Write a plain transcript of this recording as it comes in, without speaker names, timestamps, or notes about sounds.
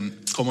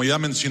Como ya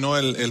mencionó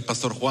el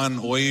pastor Juan,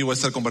 hoy voy a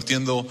estar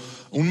compartiendo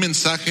un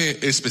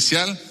mensaje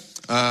especial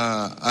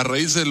a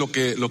raíz de lo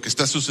que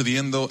está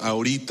sucediendo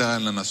ahorita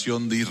en la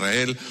nación de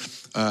Israel.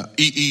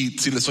 Y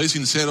si les soy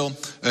sincero,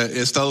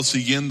 he estado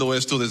siguiendo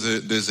esto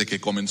desde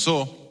que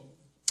comenzó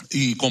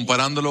y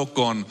comparándolo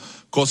con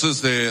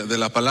cosas de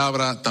la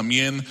palabra,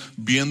 también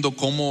viendo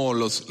cómo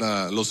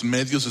los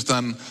medios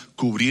están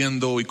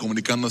cubriendo y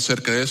comunicando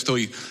acerca de esto.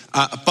 Y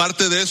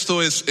aparte de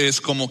esto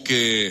es como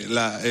que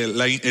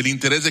el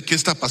interés de qué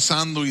está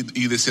pasando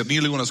y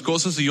discernir algunas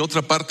cosas. Y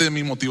otra parte de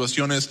mi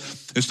motivación es,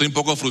 estoy un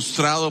poco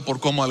frustrado por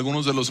cómo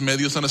algunos de los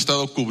medios han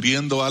estado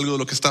cubriendo algo de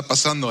lo que está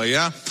pasando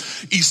allá.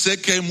 Y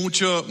sé que hay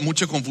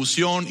mucha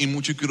confusión y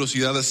mucha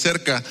curiosidad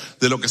acerca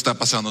de lo que está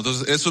pasando.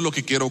 Entonces eso es lo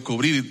que quiero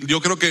cubrir.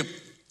 Yo creo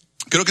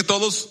que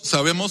todos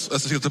sabemos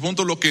hasta cierto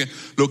punto lo que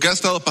ha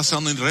estado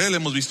pasando en Israel.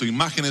 Hemos visto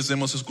imágenes,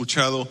 hemos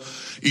escuchado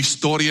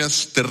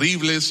historias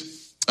terribles.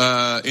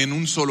 En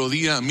un solo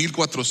día,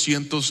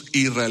 1,400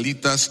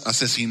 israelitas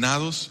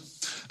asesinados.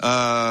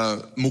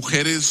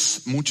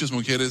 Muchas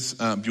mujeres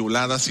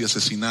violadas y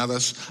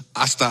asesinadas.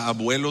 Hasta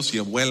abuelos y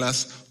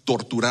abuelas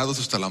torturados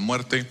hasta la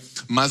muerte.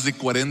 Más de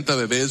 40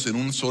 bebés en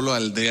una sola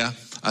aldea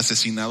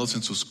asesinados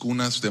en sus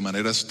cunas de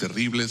maneras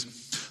terribles.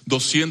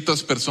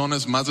 200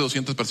 personas, más de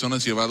 200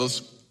 personas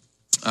llevados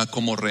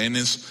como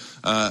rehenes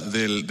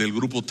del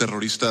grupo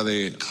terrorista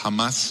de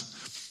Hamas.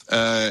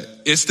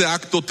 Este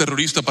acto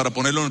terrorista, para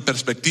ponerlo en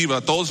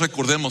perspectiva, todos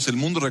recordemos, el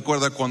mundo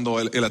recuerda cuando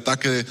el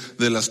ataque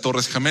de las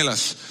Torres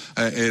Gemelas,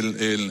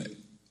 el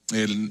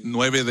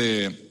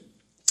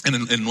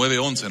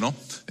 9/11, ¿no?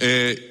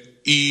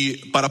 Y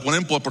para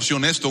poner en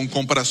proporción esto, en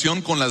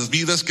comparación con las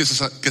vidas que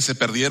se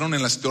perdieron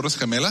en las Torres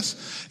Gemelas,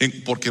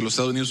 porque los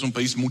Estados Unidos es un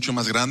país mucho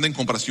más grande en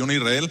comparación a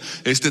Israel,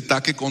 este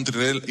ataque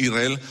contra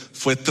Israel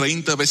fue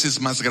 30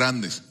 veces más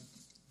grande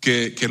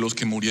que los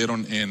que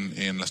murieron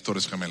en las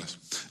Torres Gemelas.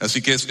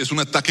 Así que es un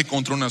ataque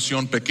contra una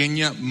nación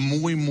pequeña,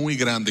 muy, muy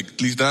grande.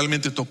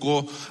 Literalmente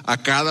tocó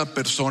a cada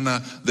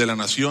persona de la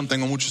nación.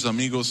 Tengo muchos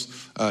amigos,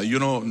 yo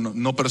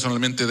no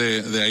personalmente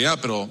de allá,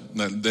 pero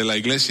de la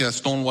iglesia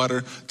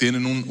Stonewater,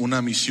 tienen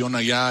una misión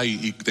allá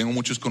y tengo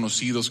muchos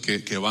conocidos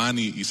que van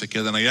y se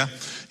quedan allá.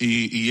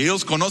 Y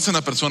ellos conocen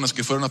a personas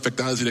que fueron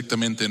afectadas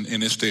directamente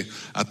en este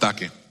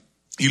ataque.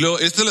 Y luego,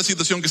 esta es la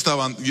situación que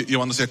estaban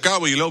llevándose a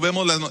cabo. Y luego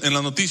vemos en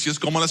las noticias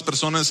cómo las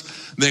personas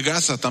de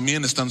Gaza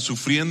también están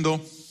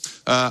sufriendo.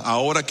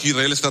 Ahora que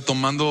Israel está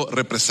tomando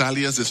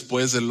represalias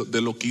después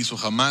de lo que hizo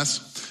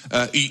Hamas.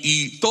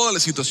 Y toda la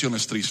situación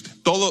es triste.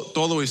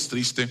 Todo es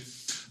triste.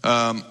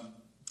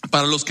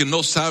 Para los que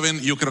no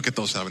saben, yo creo que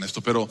todos saben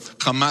esto, pero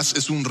Hamas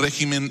es un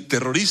régimen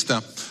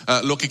terrorista.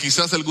 Lo que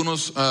quizás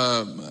algunos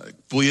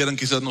pudieran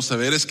quizás no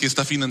saber es que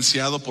está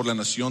financiado por la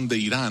nación de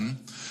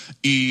Irán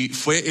y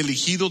fue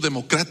elegido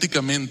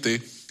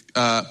democráticamente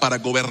para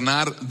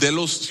gobernar de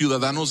los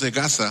ciudadanos de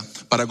Gaza,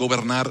 para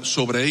gobernar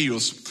sobre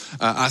ellos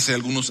hace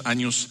algunos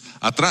años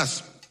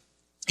atrás.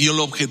 Y el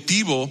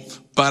objetivo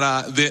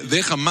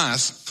de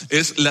Hamas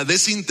es la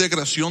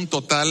desintegración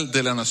total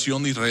de la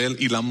nación de Israel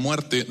y la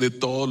muerte de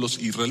todos los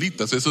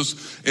israelitas.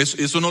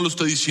 Eso no lo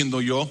estoy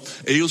diciendo yo.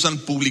 Ellos han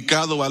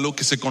publicado algo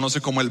que se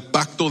conoce como el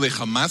pacto de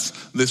Hamas,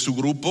 de su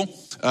grupo,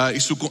 y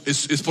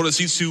es por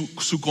decir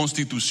su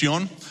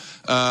constitución.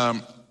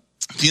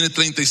 Tiene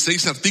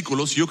 36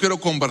 artículos. Yo quiero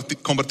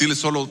compartirles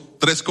solo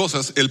 3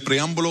 cosas, el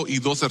preámbulo y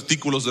 2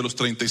 artículos de los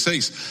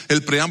 36.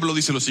 El preámbulo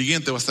dice lo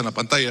siguiente, va a estar en la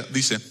pantalla.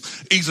 Dice: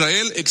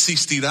 Israel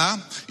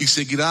existirá y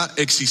seguirá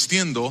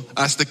existiendo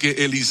hasta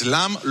que el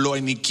Islam lo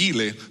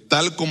aniquile,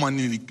 tal como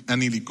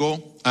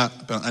aniquiló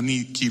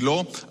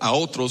a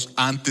otros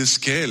antes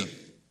que él.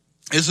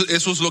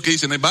 Eso es lo que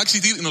dicen. Va a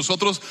existir y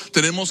nosotros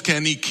tenemos que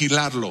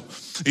aniquilarlo.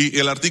 Y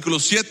el artículo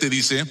 7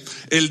 dice: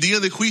 el día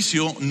de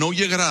juicio no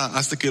llegará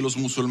hasta que los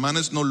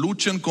musulmanes no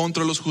luchen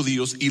contra los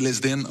judíos y les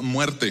den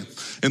muerte.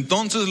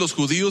 Entonces los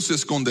judíos se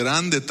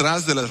esconderán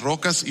detrás de las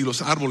rocas y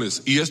los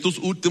árboles, y estos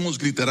últimos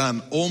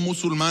gritarán: oh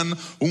musulmán,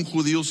 un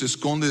judío se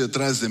esconde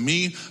detrás de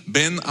mí,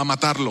 ven a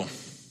matarlo.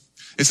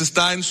 Ese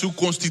está en su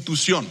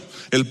constitución,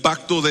 el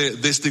pacto de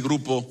este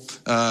grupo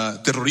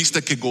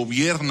terrorista que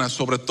gobierna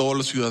sobre todos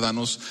los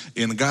ciudadanos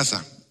en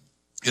Gaza.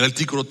 El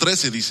artículo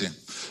 13 dice,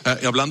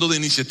 hablando de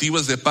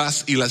iniciativas de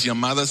paz y las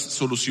llamadas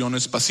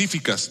soluciones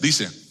pacíficas,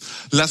 dice: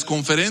 las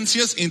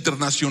conferencias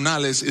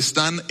internacionales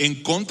están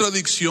en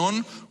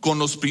contradicción con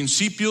los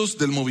principios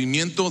del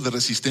movimiento de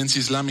resistencia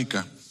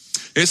islámica.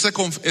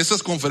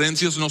 Esas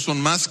conferencias no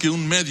son más que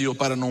un medio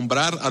para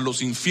nombrar a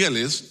los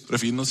infieles,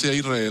 refiriéndose a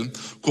Israel,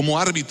 como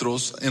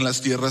árbitros en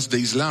las tierras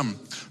de Islam.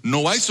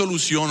 No hay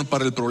solución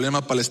para el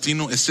problema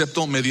palestino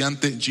excepto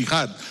mediante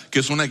yihad, que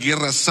es una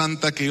guerra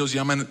santa que ellos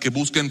llaman, que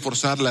busca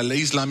enforzar la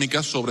ley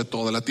islámica sobre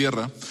toda la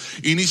tierra.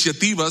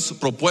 Iniciativas,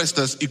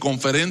 propuestas y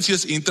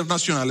conferencias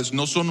internacionales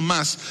no son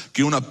más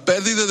que una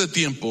pérdida de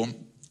tiempo,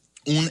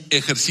 un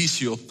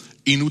ejercicio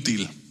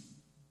inútil.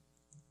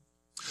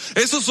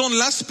 Esas son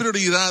las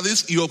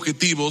prioridades y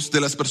objetivos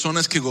de las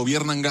personas que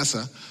gobiernan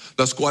Gaza,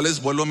 las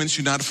cuales, vuelvo a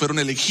mencionar, fueron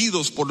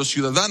elegidos por los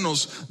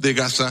ciudadanos de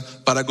Gaza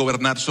para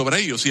gobernar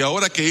sobre ellos. Y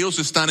ahora que ellos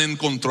están en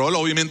control,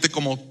 obviamente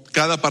como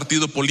cada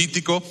partido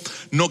político,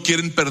 no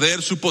quieren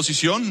perder su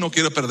posición, no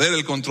quieren perder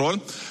el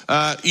control.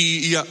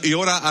 Y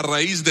ahora, a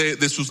raíz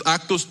de sus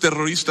actos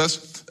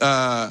terroristas,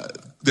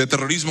 de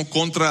terrorismo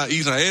contra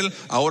Israel,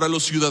 ahora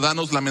los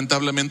ciudadanos,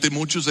 lamentablemente,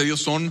 muchos de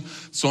ellos son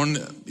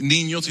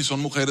niños y son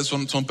mujeres,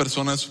 son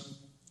personas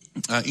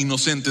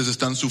inocentes,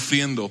 están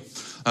sufriendo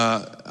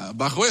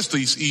bajo esto,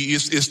 y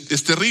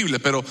es terrible.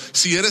 Pero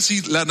si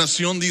eres la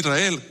nación de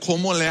Israel,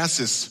 ¿cómo le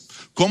haces?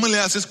 ¿Cómo le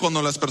haces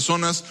cuando las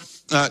personas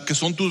que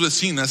son tus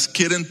vecinas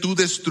quieren tu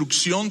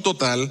destrucción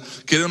total,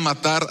 quieren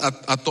matar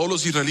a todos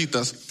los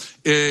israelitas,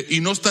 y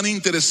no están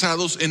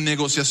interesados en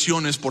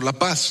negociaciones por la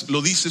paz?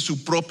 Lo dice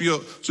su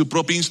propio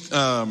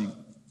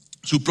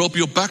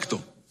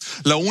pacto.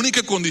 La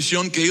única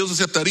condición que ellos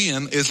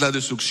aceptarían es la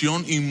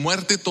destrucción y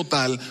muerte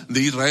total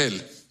de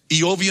Israel.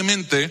 Y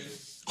obviamente,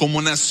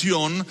 como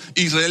nación,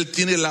 Israel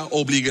tiene la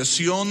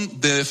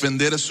obligación de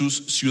defender a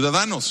sus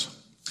ciudadanos.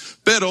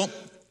 Pero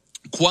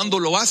cuando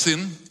lo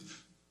hacen,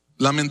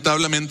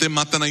 lamentablemente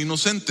matan a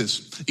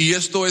inocentes. Y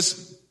esto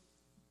es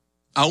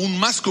aún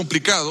más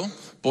complicado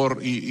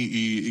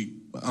y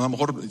a lo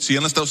mejor si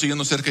han estado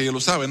siguiendo cerca ya lo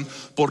saben,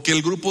 porque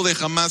el grupo de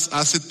Hamas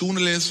hace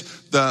túneles,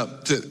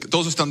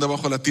 todos están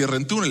debajo de la tierra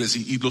en túneles,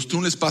 y los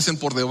túneles pasan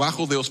por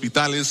debajo de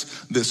hospitales,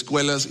 de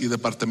escuelas y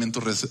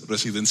departamentos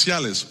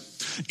residenciales.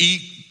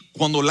 Y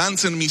cuando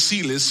lanzan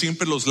misiles,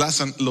 siempre los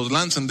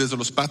lanzan desde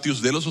los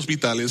patios de los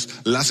hospitales,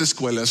 las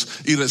escuelas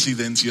y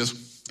residencias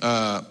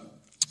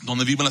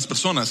donde viven las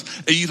personas.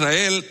 E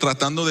Israel,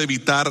 tratando de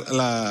evitar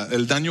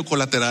el daño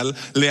colateral,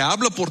 le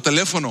habla por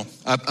teléfono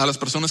a las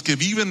personas que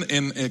viven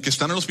que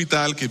están en el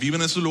hospital, que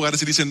viven en esos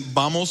lugares, y dicen: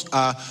 vamos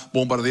a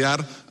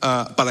bombardear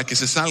para que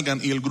se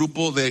salgan, y el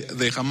grupo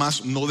de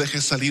Hamas no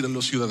deje salir a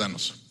los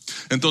ciudadanos.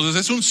 Entonces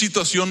es una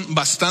situación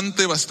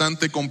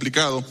bastante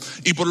complicado,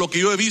 y por lo que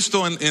yo he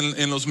visto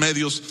en los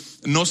medios,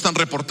 no están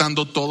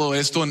reportando todo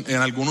esto en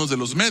algunos de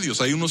los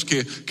medios. Hay unos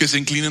que se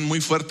inclinan muy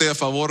fuerte a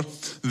favor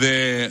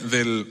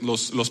de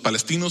los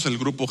palestinos, el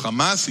grupo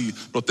Hamas, y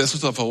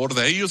protestas a favor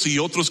de ellos, y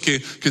otros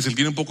que se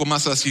inclinan un poco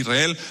más hacia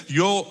Israel.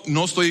 Yo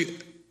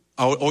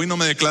hoy no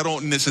me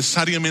declaro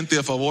necesariamente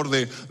a favor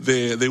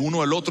de uno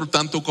o el otro,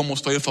 tanto como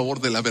estoy a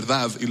favor de la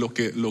verdad y lo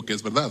que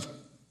es verdad.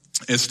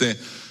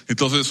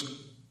 Entonces,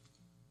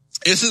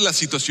 esa es la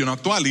situación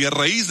actual, y a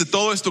raíz de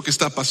todo esto que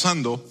está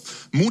pasando,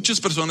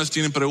 muchas personas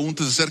tienen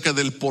preguntas acerca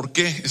del por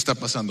qué está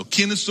pasando,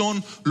 quiénes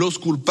son los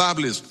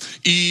culpables,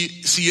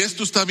 y si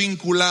esto está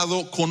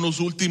vinculado con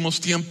los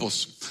últimos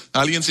tiempos.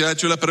 Alguien se ha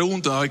hecho la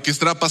pregunta: ¿qué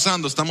estará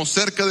pasando? Estamos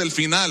cerca del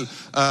final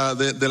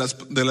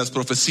de las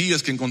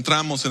profecías que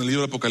encontramos en el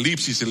libro de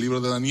Apocalipsis, el libro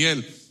de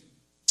Daniel,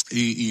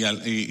 y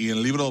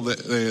el libro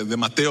de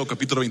Mateo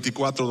capítulo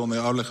 24, donde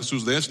habla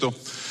Jesús de esto.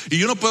 Y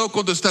yo no puedo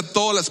contestar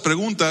todas las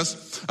preguntas,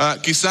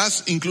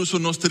 quizás incluso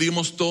no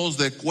estaríamos todos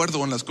de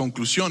acuerdo en las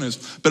conclusiones,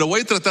 pero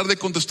voy a tratar de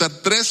contestar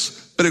 3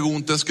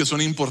 preguntas que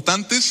son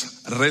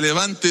importantes,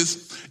 relevantes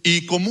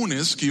y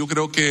comunes, que yo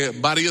creo que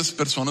varias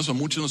personas o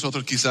muchos de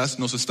nosotros quizás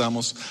nos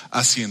estamos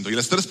haciendo. Y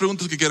las 3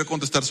 preguntas que quiero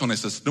contestar son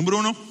estas. Número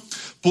 1,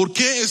 ¿por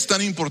qué es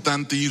tan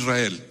importante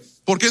Israel?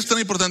 ¿Por qué es tan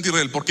importante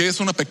Israel? Porque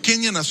es una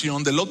pequeña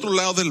nación del otro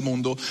lado del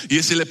mundo, y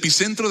es el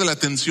epicentro de la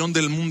atención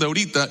del mundo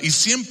ahorita, y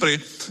siempre,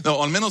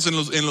 o al menos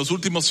en los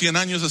últimos 100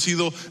 años, ha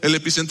sido el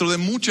epicentro de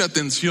mucha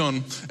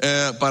atención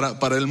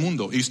para el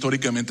mundo,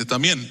 históricamente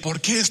también. ¿Por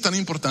qué es tan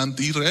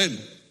importante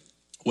Israel?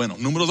 Bueno,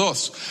 número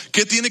 2,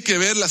 ¿qué tiene que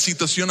ver la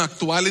situación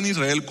actual en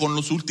Israel con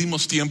los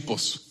últimos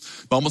tiempos?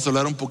 Vamos a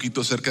hablar un poquito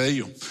acerca de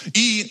ello.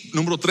 Y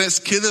número 3,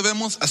 ¿qué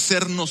debemos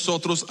hacer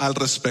nosotros al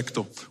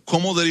respecto?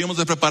 ¿Cómo deberíamos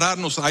de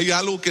prepararnos? ¿Hay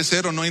algo que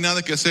hacer o no hay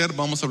nada que hacer?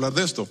 Vamos a hablar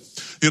de esto.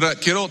 Y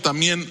quiero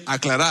también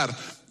aclarar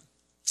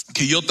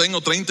que yo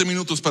tengo 30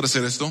 minutos para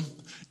hacer esto.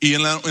 Y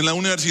en la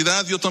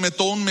universidad yo tomé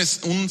todo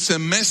un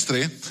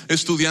semestre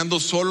estudiando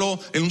solo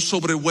en un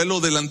sobrevuelo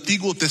del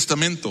Antiguo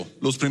Testamento,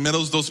 los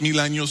primeros 2000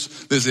 años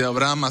desde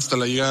Abraham hasta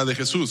la llegada de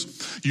Jesús.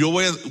 Yo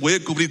voy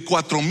a cubrir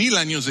 4000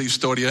 años de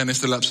historia en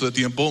este lapso de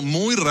tiempo,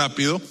 muy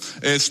rápido,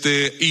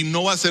 y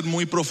no va a ser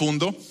muy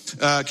profundo.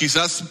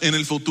 Quizás en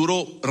el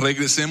futuro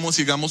regresemos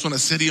y hagamos una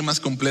serie más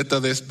completa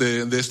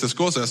de estas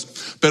cosas.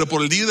 Pero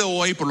por el día de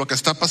hoy, por lo que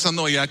está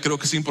pasando allá, creo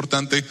que es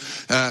importante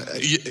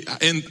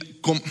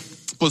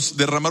pues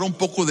derramar un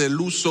poco de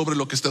luz sobre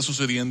lo que está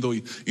sucediendo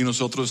y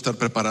nosotros estar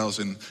preparados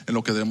en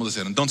lo que debemos de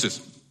hacer.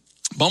 Entonces,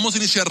 vamos a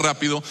iniciar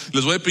rápido.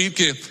 Les voy a pedir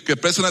que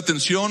presten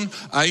atención.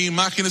 Hay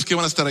imágenes que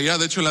van a estar allá.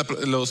 De hecho,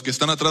 los que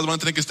están atrás van a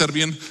tener que estar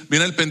bien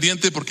al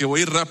pendiente, porque voy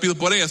a ir rápido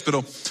por ellas.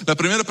 Pero la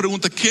primera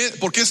pregunta,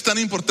 ¿por qué es tan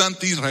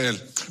importante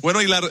Israel?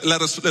 Bueno, y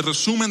el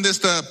resumen de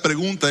esta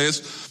pregunta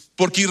es: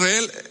 porque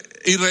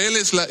Israel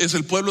es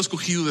el pueblo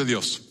escogido de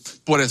Dios.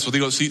 Por eso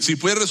digo, si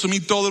puede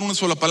resumir todo en una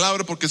sola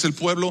palabra, porque es el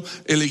pueblo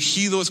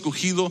elegido,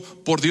 escogido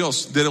por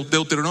Dios.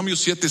 Deuteronomio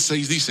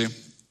 7:6 dice: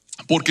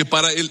 Porque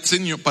para el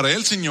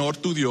Señor,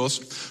 tu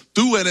Dios,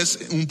 tú eres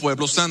un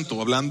pueblo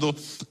santo, hablando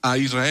a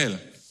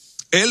Israel.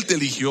 Él te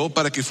eligió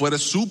para que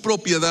fueras su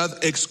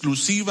propiedad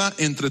exclusiva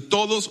entre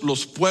todos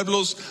los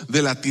pueblos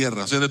de la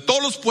tierra. O sea, de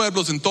todos los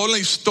pueblos en toda la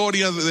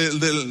historia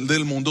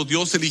del mundo,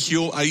 Dios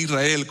eligió a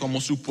Israel como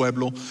su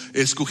pueblo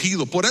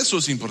escogido. Por eso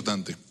es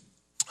importante.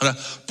 Ahora,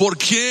 ¿por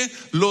qué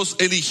los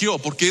eligió?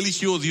 ¿Por qué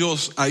eligió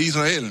Dios a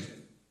Israel?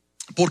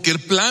 Porque el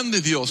plan de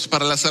Dios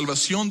para la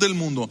salvación del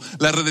mundo,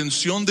 la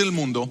redención del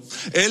mundo,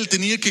 Él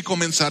tenía que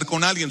comenzar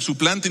con alguien. Su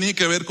plan tenía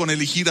que ver con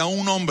elegir a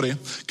un hombre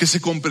que se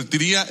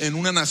convertiría en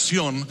una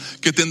nación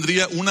que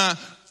tendría una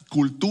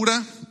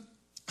cultura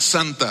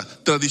santa,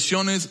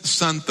 tradiciones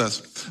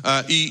santas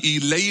y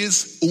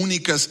leyes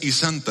únicas y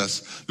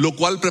santas, lo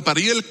cual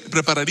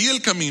prepararía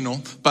el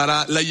camino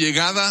para la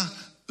llegada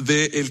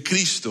del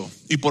Cristo,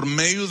 y por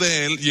medio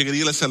de Él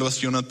llegaría la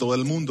salvación a todo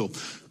el mundo.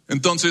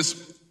 Entonces,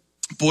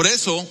 por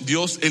eso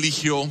Dios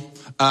eligió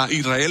a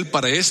Israel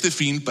para este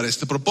fin, para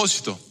este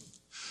propósito.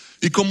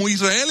 Y como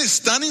Israel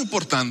es tan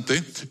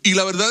importante, y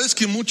la verdad es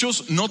que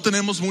muchos no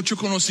tenemos mucho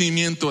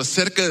conocimiento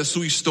acerca de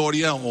su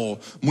historia o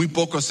muy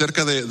poco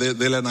acerca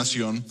de la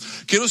nación,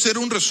 quiero hacer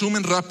un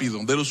resumen rápido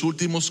de los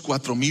últimos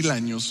 4,000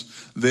 años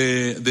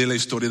de la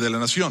historia de la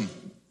nación.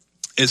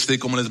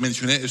 Como les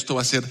mencioné, esto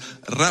va a ser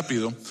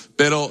rápido,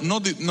 pero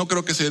no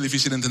creo que sea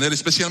difícil de entender,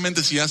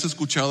 especialmente si has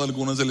escuchado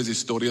algunas de las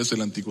historias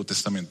del Antiguo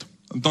Testamento.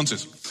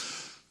 Entonces,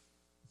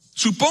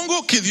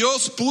 supongo que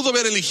Dios pudo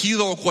haber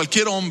elegido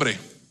cualquier hombre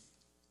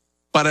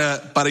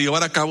para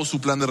llevar a cabo su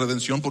plan de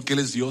redención, porque Él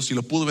es Dios y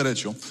lo pudo haber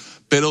hecho,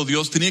 pero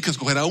Dios tenía que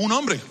escoger a un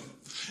hombre,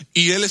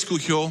 y Él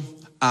escogió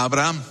a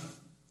Abraham.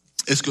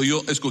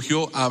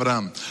 Escogió a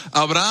Abraham.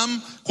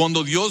 Abraham,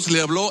 cuando Dios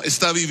le habló,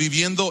 estaba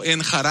viviendo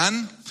en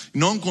Harán.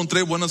 No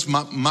encontré buenos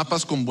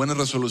mapas con buena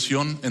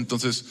resolución,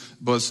 entonces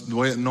pues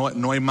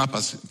no hay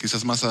mapas,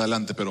 quizás más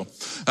adelante, pero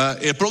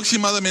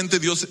aproximadamente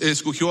Dios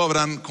escogió a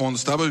Abraham cuando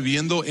estaba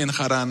viviendo en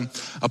Harán,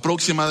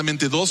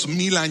 aproximadamente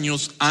 2,000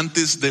 años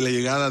antes de la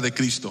llegada de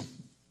Cristo.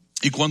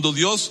 Y cuando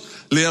Dios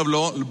le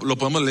habló, lo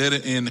podemos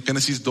leer en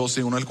Génesis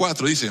 12, 1 al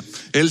 4, dice: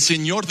 el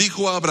Señor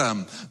dijo a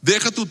Abraham,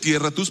 deja tu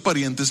tierra, tus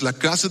parientes, la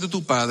casa de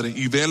tu padre,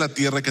 y ve a la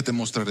tierra que te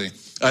mostraré.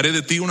 Haré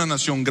de ti una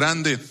nación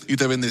grande y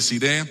te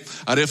bendeciré,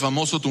 haré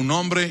famoso tu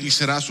nombre y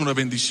serás una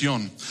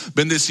bendición.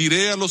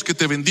 Bendeciré a los que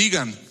te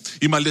bendigan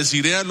y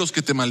maldeciré a los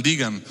que te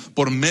maldigan.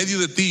 Por medio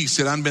de ti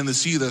serán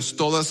bendecidas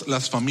todas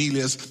las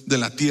familias de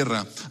la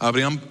tierra.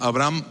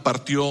 Abraham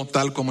partió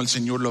tal como el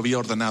Señor lo había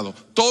ordenado.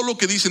 Todo lo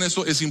que dicen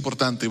eso es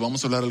importante, y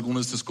vamos a hablar de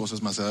algunas de estas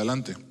cosas más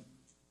adelante.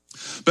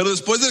 Pero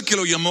después de que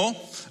lo llamó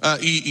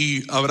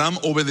y Abraham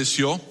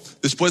obedeció,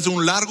 después de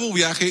un largo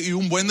viaje y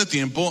un buen de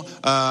tiempo,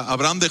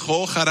 Abraham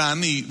dejó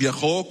Harán y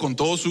viajó con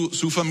toda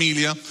su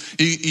familia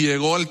y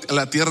llegó a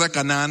la tierra de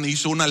Canaán,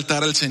 hizo un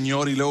altar al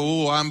Señor, y luego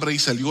hubo hambre y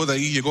salió de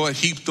ahí, llegó a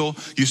Egipto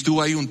y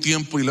estuvo ahí un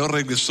tiempo, y luego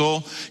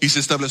regresó y se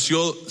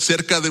estableció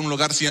cerca de un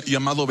lugar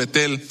llamado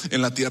Betel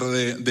en la tierra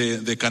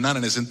de Canaán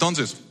en ese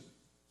entonces.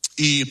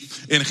 Y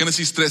en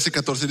Génesis 13,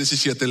 14,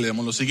 17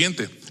 leemos lo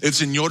siguiente: el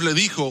Señor le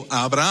dijo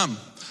a Abraham,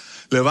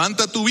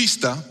 levanta tu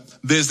vista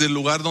desde el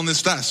lugar donde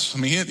estás.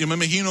 Yo me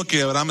imagino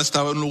que Abraham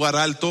estaba en un lugar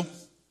alto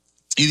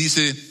y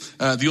dice,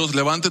 Dios,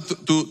 levanta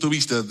tu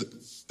vista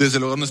desde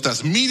el lugar donde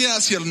estás. Mira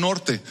hacia el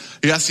norte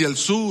y hacia el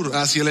sur,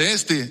 hacia el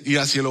este y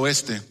hacia el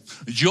oeste.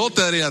 Yo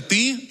te daré a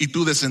ti y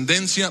tu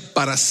descendencia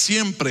para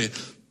siempre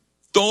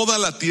toda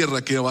la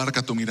tierra que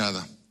abarca tu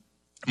mirada.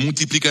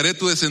 Multiplicaré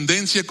tu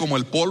descendencia como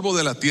el polvo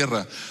de la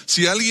tierra.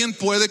 Si alguien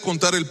puede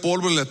contar el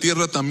polvo de la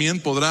tierra, también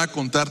podrá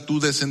contar tu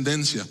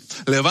descendencia.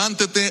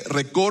 Levántate,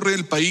 recorre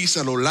el país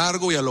a lo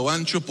largo y a lo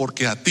ancho,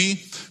 porque a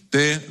ti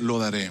te lo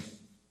daré.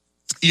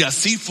 Y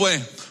así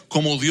fue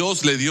como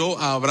Dios le dio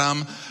a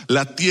Abraham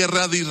la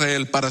tierra de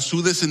Israel para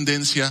su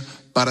descendencia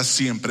para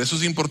siempre. Eso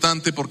es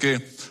importante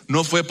porque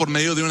no fue por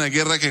medio de una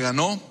guerra que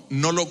ganó,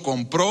 no lo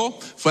compró,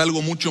 fue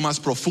algo mucho más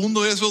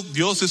profundo de eso.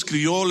 Dios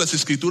escribió las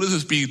escrituras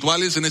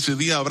espirituales en ese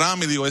día a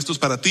Abraham y dijo, esto es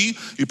para ti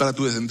y para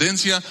tu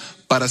descendencia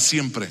para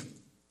siempre.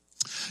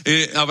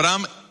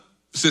 Abraham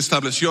se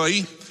estableció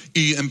ahí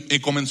y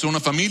comenzó una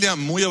familia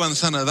muy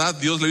avanzada edad.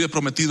 Dios le había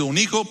prometido un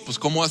hijo, pues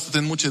cómo vas a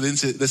tener mucha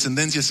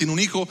descendencia sin un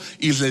hijo,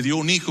 y le dio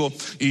un hijo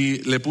y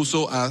le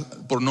puso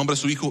por nombre a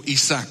su hijo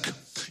Isaac.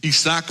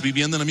 Isaac,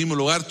 viviendo en el mismo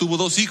lugar, tuvo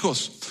 2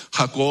 hijos,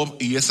 Jacob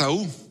y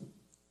Esaú.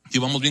 Y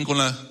vamos bien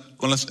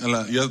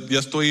ya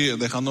estoy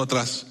dejando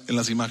atrás en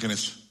las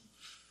imágenes.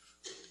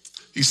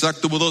 Isaac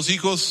tuvo 2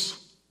 hijos,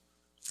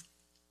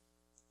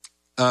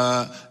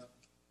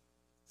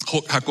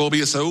 Jacob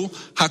y Esaú.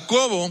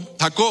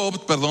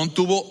 Jacob,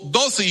 tuvo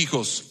 12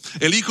 hijos.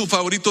 El hijo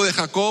favorito de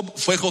Jacob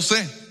fue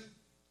José.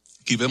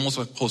 Aquí vemos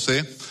a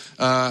José.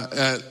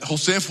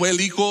 José fue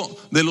el hijo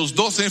de los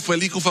 12, fue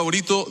el hijo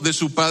favorito de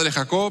su padre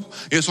Jacob.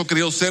 Eso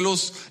creó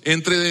celos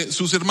entre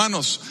sus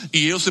hermanos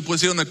y ellos se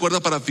pusieron de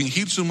acuerdo para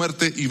fingir su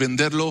muerte y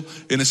venderlo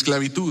en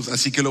esclavitud.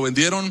 Así que lo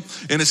vendieron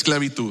en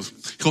esclavitud.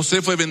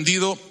 José fue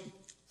vendido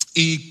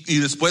y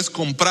después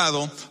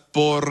comprado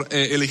por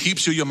el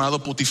egipcio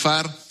llamado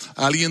Potifar,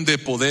 alguien de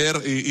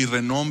poder y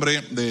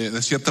renombre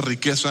de cierta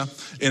riqueza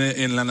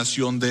en la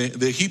nación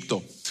de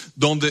Egipto,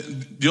 donde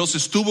Dios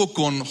estuvo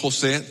con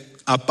José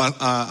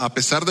a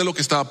pesar de lo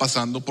que estaba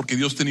pasando, porque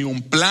Dios tenía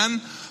un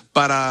plan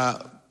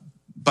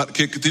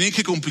que tenía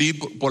que cumplir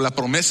por la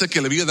promesa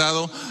que le había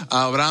dado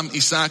a Abraham,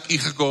 Isaac y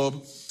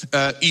Jacob,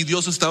 y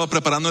Dios estaba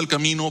preparando el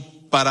camino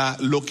para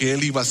lo que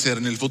él iba a hacer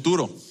en el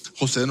futuro.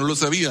 José no lo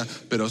sabía,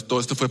 pero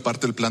todo esto fue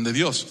parte del plan de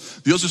Dios.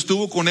 Dios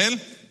estuvo con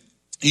él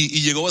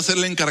y llegó a ser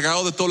el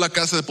encargado de toda la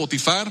casa de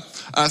Potifar,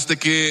 hasta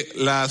que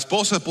la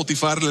esposa de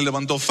Potifar le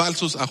levantó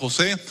falsos a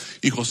José,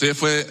 y José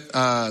fue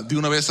de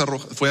una vez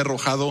fue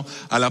arrojado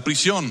a la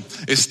prisión.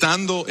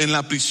 Estando en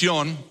la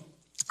prisión,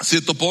 se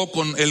topó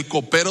con el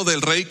copero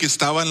del rey que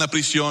estaba en la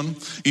prisión,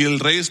 y el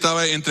rey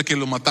estaba entre que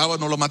lo mataba o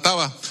no lo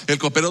mataba. El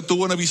copero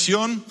tuvo una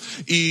visión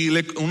y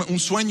un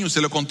sueño,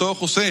 se lo contó a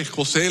José.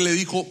 José le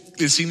dijo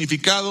el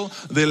significado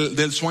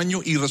del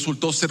sueño y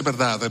resultó ser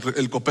verdad.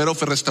 El copero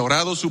fue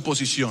restaurado su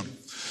posición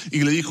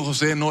y le dijo: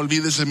 José, no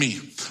olvides de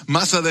mí.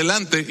 Más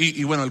adelante,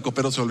 y bueno, el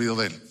copero se olvidó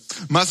de él.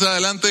 Más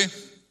adelante,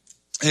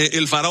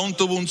 el faraón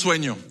tuvo un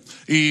sueño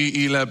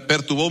y la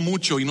perturbó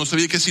mucho y no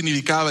sabía qué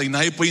significaba y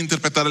nadie podía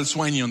interpretar el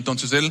sueño.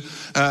 Entonces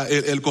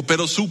el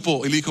copero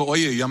supo y le dijo: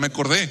 oye, ya me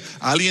acordé,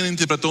 alguien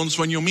interpretó un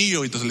sueño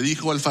mío. Entonces le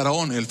dijo al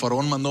faraón, el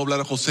faraón mandó a hablar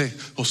a José.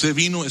 José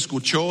vino,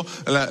 escuchó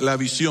la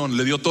visión,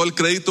 le dio todo el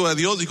crédito a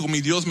Dios, dijo: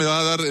 mi Dios me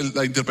va a dar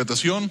la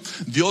interpretación.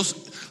 Dios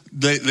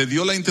le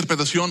dio la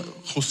interpretación,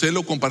 José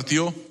lo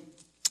compartió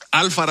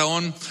al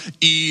faraón,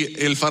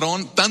 y el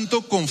faraón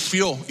tanto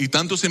confió y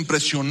tanto se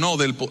impresionó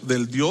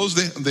del Dios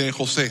de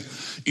José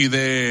y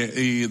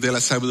de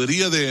la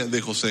sabiduría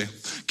de José,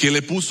 que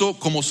le puso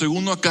como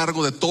segundo a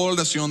cargo de toda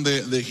la nación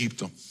de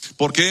Egipto.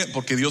 ¿Por qué?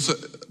 Porque Dios,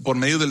 por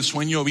medio del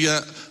sueño,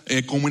 había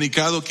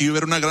comunicado que iba a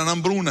haber una gran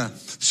hambruna.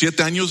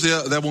 7 años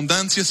de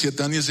abundancia,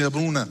 7 años de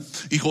hambruna.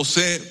 Y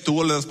José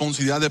tuvo la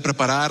responsabilidad de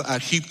preparar a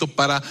Egipto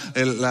para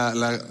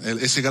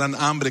ese gran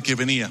hambre que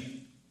venía.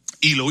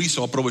 Y lo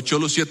hizo, aprovechó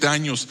los 7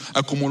 años,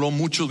 acumuló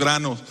muchos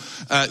granos.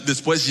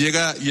 Después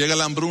llega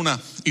la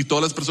hambruna y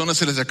todas las personas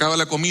se les acaba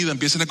la comida,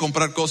 empiezan a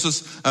comprar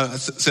cosas,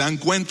 se dan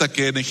cuenta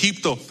que en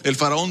Egipto el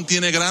faraón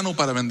tiene grano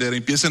para vender,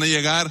 empiezan a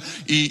llegar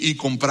y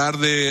comprar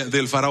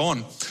del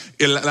faraón.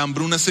 La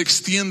hambruna se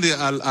extiende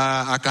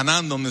a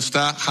Canaán, donde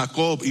está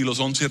Jacob y los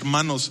 11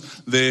 hermanos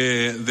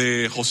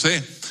de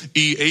José.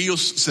 Y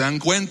ellos se dan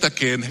cuenta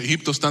que en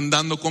Egipto están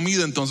dando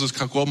comida, entonces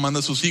Jacob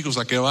manda a sus hijos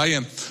a que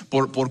vayan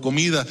por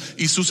comida.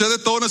 Y sucede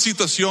toda una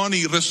situación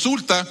y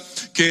resulta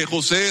que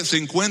José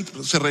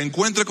se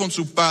reencuentra con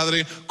su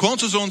padre, con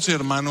sus 11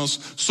 hermanos,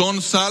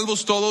 son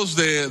salvos todos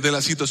de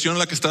la situación en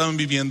la que estaban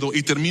viviendo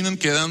y terminan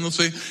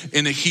quedándose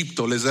en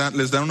Egipto. Les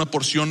dan una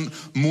porción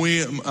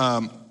muy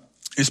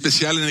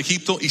especial en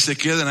Egipto y se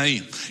quedan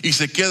ahí. Y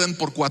se quedan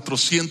por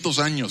 400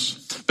 años.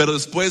 Pero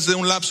después de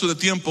un lapso de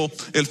tiempo,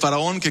 el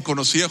faraón que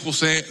conocía a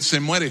José se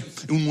muere.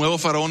 Un nuevo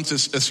faraón se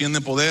asciende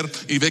en poder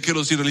y ve que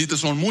los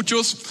israelitas son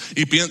muchos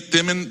y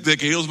temen de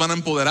que ellos van a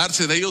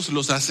empoderarse de ellos,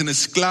 los hacen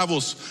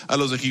esclavos a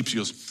los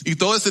egipcios. Y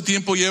todo este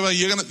tiempo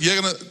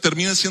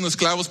terminan siendo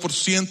esclavos por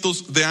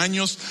cientos de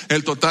años.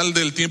 El total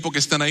del tiempo que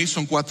están ahí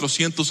son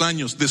 400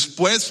 años.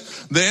 Después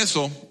de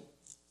eso,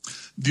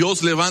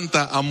 Dios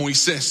levanta a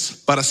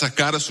Moisés para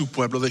sacar a su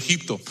pueblo de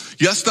Egipto.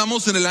 Ya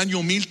estamos en el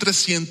año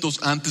 1300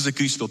 antes de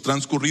Cristo,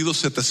 transcurridos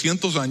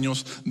 700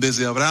 años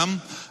desde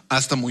Abraham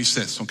hasta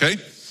Moisés, ¿ok?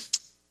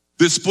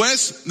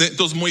 Después,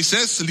 entonces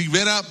Moisés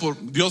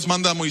Dios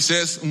manda a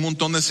Moisés un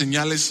montón de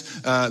señales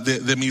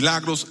de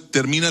milagros,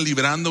 termina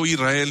liberando a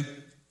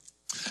Israel,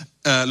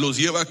 los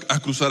lleva a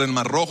cruzar el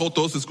Mar Rojo.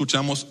 Todos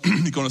escuchamos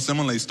y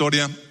conocemos la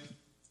historia.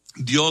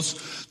 Dios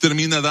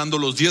termina dando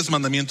los 10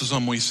 mandamientos a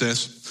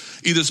Moisés.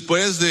 Y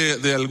después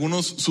de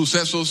algunos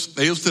sucesos,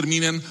 ellos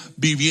terminan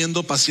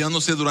viviendo,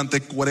 paseándose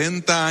durante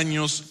 40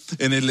 años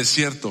en el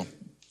desierto.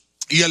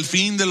 Y al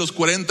fin de los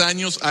 40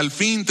 años, al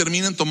fin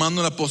terminan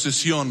tomando la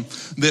posesión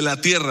de la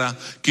tierra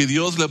que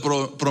Dios le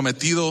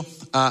prometido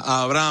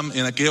a Abraham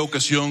en aquella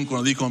ocasión,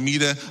 cuando dijo: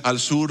 mire al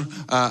sur,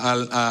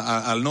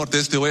 al norte,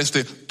 este,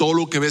 oeste, todo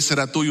lo que ves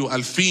será tuyo.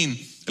 Al fin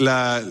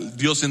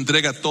Dios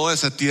entrega toda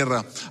esa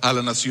tierra a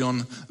la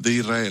nación de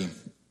Israel.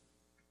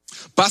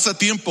 Pasa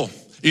tiempo.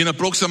 Y en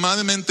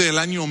aproximadamente el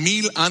año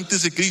 1000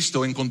 antes de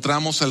Cristo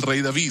encontramos al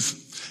rey David,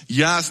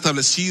 ya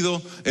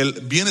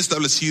bien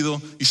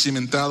establecido y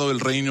cimentado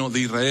el reino de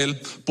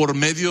Israel. Por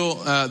medio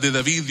de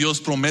David, Dios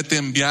promete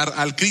enviar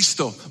al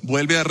Cristo.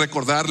 Vuelve a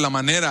recordar la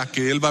manera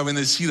que él va a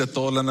bendecir a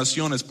todas las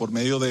naciones por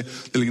medio del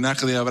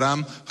linaje de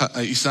Abraham,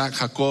 Isaac,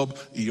 Jacob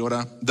y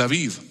ahora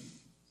David.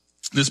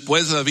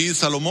 Después de David,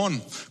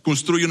 Salomón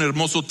construye un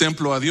hermoso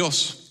templo a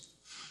Dios.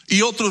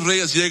 Y otros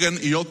reyes llegan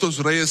y otros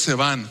reyes se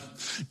van.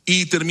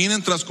 Y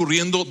terminan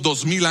transcurriendo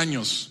 2000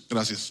 años.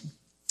 Gracias.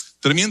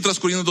 Terminan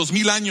transcurriendo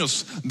 2000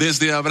 años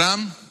desde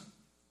Abraham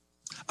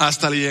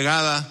hasta la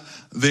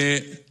llegada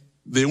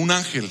de un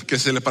ángel que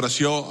se le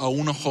apareció a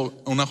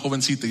una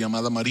jovencita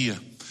llamada María.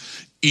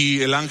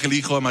 Y el ángel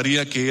dijo a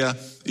María que ella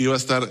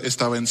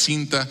estaba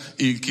encinta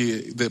y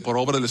que por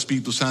obra del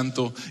Espíritu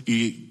Santo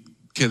y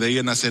que de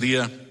ella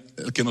nacería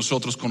el que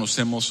nosotros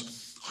conocemos,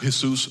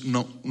 Jesús,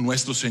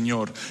 nuestro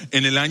Señor.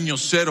 En el año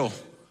 0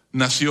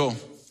 nació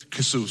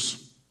Jesús,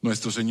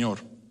 nuestro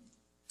Señor.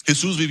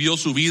 Jesús vivió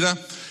su vida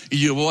y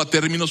llevó a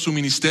término su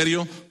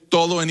ministerio,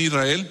 todo en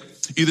Israel.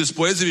 Y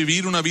después de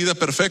vivir una vida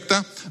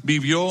perfecta,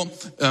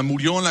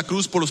 murió en la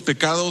cruz por los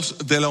pecados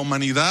de la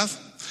humanidad.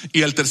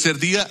 Y al tercer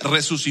día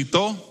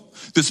resucitó.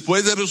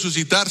 Después de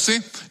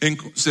resucitarse,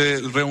 se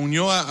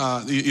reunió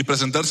y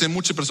presentarse a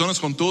muchas personas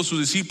con todos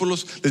sus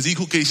discípulos. Les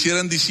dijo que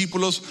hicieran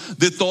discípulos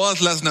de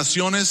todas las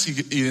naciones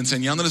y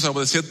enseñándoles a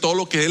obedecer todo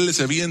lo que Él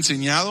les había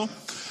enseñado.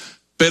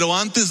 Pero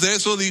antes de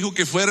eso dijo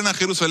que fueran a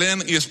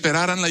Jerusalén y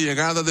esperaran la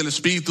llegada del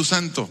Espíritu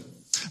Santo.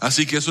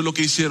 Así que eso es lo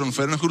que hicieron.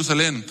 Fueron a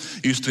Jerusalén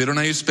y estuvieron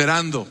ahí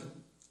esperando.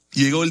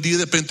 Llegó el día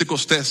de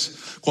Pentecostés,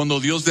 cuando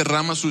Dios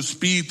derrama su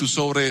Espíritu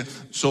sobre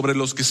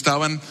los que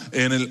estaban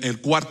en el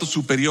cuarto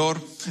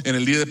superior en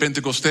el día de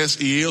Pentecostés,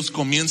 y ellos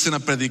comienzan a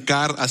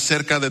predicar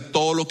acerca de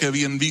todo lo que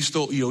habían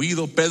visto y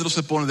oído. Pedro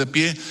se pone de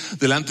pie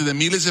delante de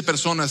miles de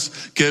personas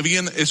que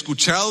habían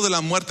escuchado de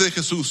la muerte de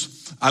Jesús.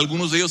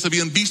 Algunos de ellos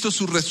habían visto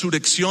su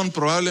resurrección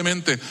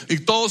probablemente, y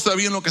todos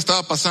sabían lo que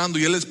estaba pasando,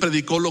 y él les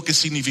predicó lo que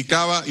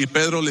significaba. Y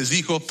Pedro les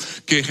dijo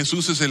que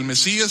Jesús es el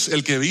Mesías,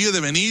 el que había de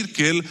venir,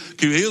 que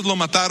ellos lo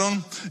mataron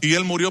y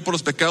él murió por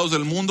los pecados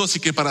del mundo, así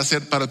que para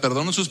el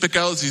perdón de sus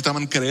pecados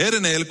necesitaban creer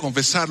en él,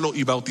 confesarlo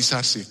y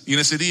bautizarse. Y en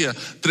ese día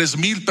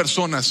 3,000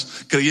 personas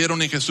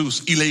creyeron en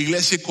Jesús y la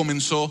iglesia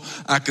comenzó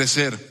a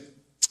crecer.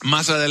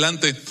 Más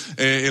adelante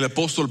el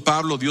apóstol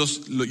Pablo,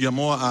 Dios lo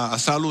llamó a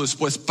Saulo,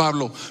 después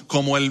Pablo,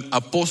 como el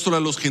apóstol a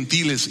los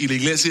gentiles, y la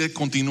iglesia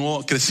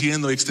continuó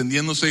creciendo y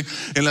extendiéndose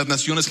en las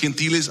naciones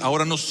gentiles.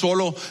 Ahora no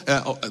solo,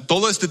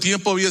 todo este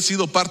tiempo había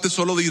sido parte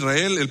solo de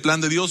Israel, el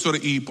plan de Dios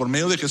y por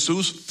medio de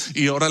Jesús,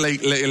 y ahora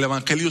el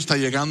evangelio está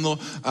llegando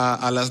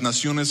a las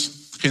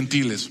naciones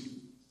gentiles.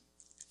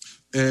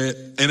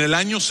 En el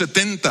año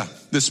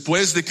 70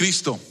 después de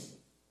Cristo,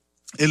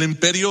 el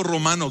imperio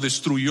romano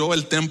destruyó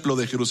el templo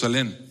de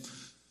Jerusalén.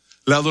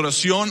 La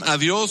adoración a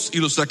Dios y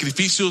los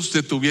sacrificios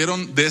se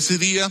detuvieron de ese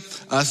día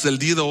hasta el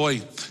día de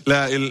hoy.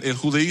 El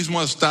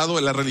judaísmo ha estado,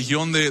 la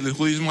religión del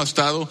judaísmo ha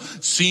estado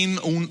sin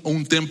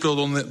un templo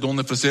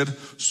donde ofrecer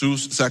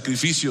sus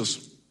sacrificios.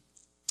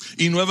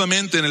 Y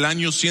nuevamente en el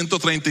año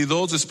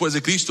 132 después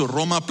de Cristo,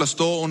 Roma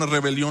aplastó una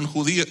rebelión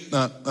judía,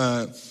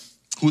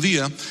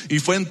 y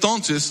fue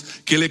entonces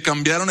que le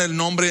cambiaron el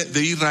nombre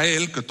de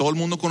Israel, que todo el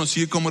mundo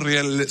conocía como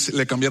Israel,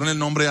 le cambiaron el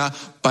nombre a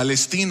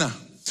Palestina,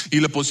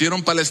 y le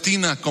pusieron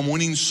Palestina como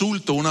un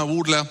insulto, una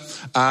burla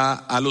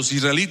a los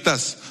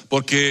israelitas,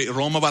 porque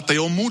Roma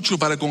batalló mucho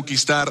para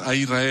conquistar a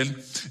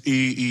Israel,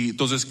 y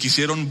entonces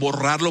quisieron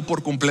borrarlo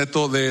por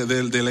completo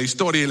de la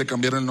historia y le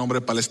cambiaron el nombre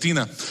a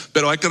Palestina.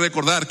 Pero hay que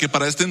recordar que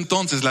para este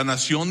entonces la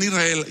nación de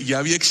Israel ya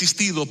había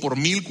existido por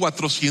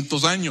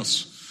 1400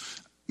 años.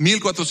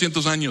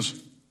 1400 años.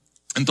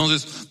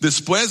 Entonces,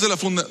 después de la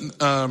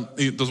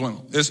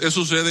eso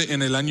sucede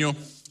en el año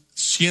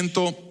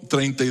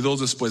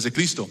 132 después de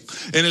Cristo.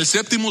 En el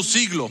 7º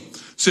siglo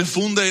se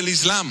funda el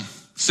Islam,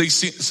 más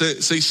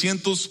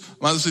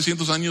de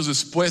 600 años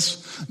después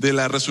de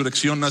la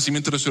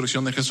nacimiento y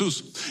resurrección de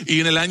Jesús. Y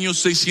en el año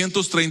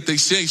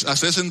 636,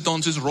 hasta ese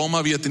entonces, Roma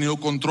había tenido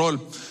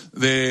control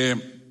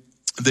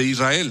de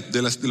Israel,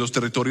 de los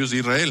territorios de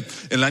Israel.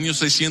 En el año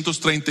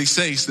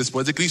 636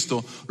 después de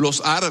Cristo,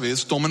 los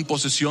árabes toman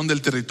posesión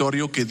del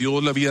territorio que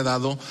Dios le había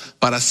dado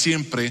para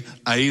siempre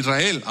a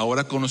Israel,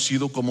 ahora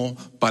conocido como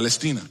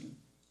Palestina.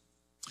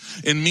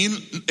 Y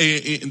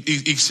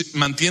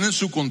mantienen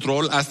su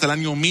control hasta el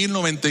año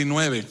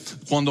 1099,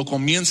 cuando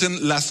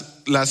comiencen las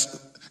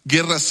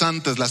guerras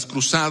santas, las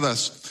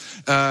cruzadas,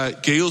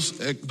 que ellos,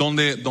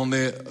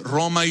 donde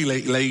Roma y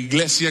la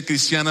iglesia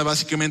cristiana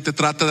básicamente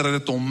trata de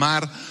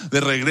retomar de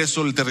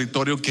regreso el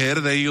territorio que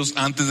era de ellos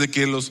antes de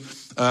que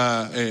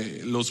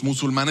los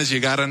musulmanes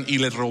llegaran y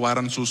les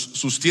robaran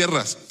sus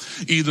tierras.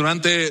 Y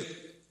durante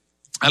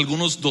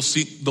algunos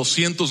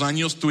 200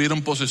 años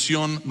tuvieron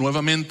posesión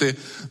nuevamente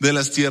de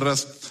las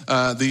tierras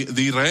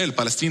de Israel,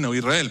 Palestina o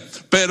Israel.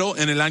 Pero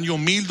en el año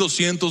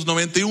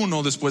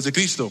 1291 después de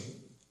Cristo,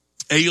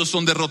 ellos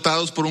son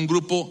derrotados por un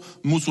grupo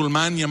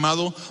musulmán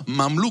llamado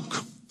Mamluk.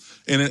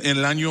 En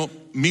el año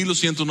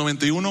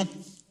 1291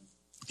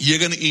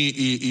 llegan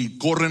y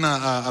corren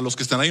a los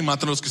que están ahí,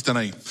 matan a los que están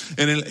ahí.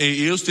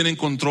 Ellos tienen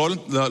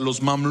control,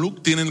 los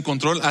Mamluk tienen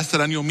control hasta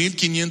el año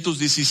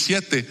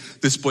 1517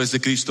 después de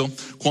Cristo,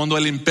 cuando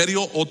el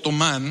imperio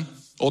otomán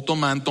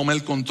toma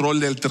el control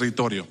del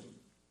territorio.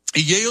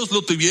 Y ellos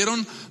lo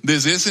tuvieron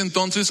desde ese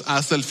entonces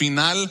hasta el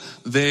final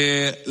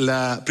de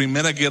la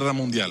Primera Guerra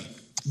Mundial.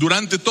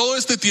 Durante todo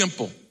este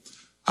tiempo,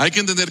 hay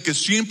que entender que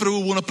siempre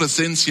hubo una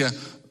presencia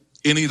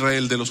en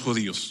Israel de los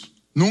judíos.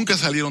 Nunca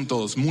salieron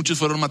todos, muchos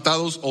fueron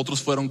matados,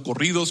 otros fueron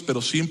corridos, pero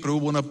siempre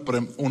hubo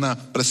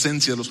una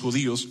presencia de los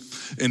judíos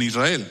en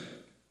Israel.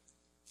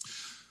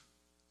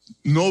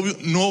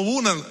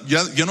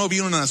 ya no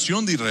había una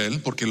nación de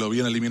Israel porque lo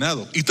habían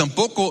eliminado. Y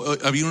tampoco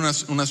había una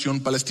nación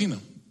palestina.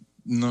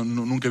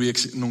 Nunca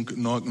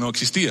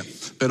existía.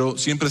 Pero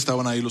siempre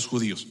estaban ahí los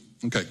judíos.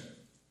 Okay.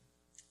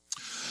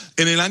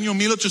 En el año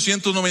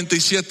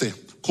 1897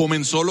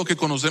 comenzó lo que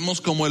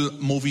conocemos como el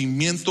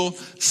movimiento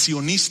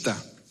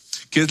sionista,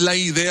 que es la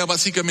idea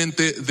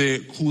básicamente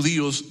de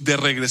judíos de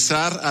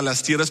regresar a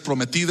las tierras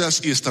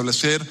prometidas y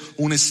establecer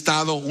un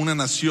estado, una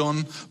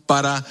nación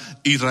para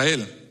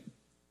Israel.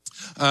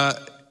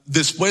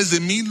 Después de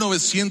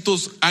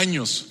 1900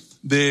 años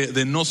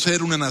de no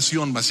ser una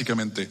nación,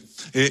 básicamente,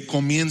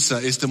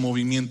 comienza este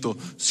movimiento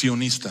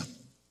sionista.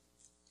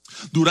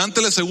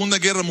 Durante la Segunda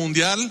Guerra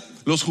Mundial,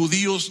 los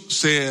judíos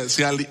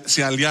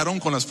se aliaron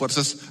con las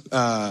fuerzas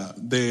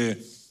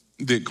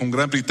con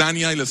Gran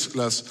Bretaña y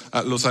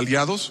los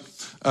aliados,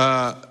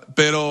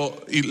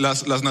 pero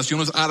las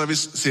naciones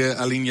árabes se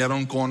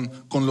alinearon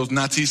con los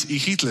nazis y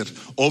Hitler.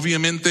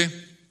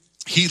 Obviamente,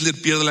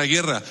 Hitler pierde la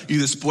guerra y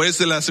después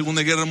de la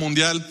Segunda Guerra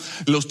Mundial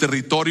los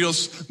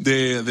territorios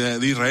de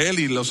Israel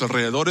y los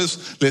alrededores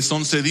les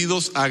son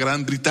cedidos a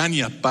Gran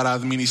Bretaña para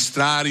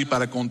administrar y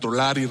para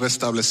controlar y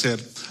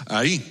restablecer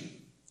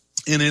ahí.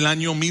 En el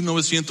año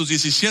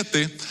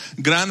 1917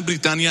 Gran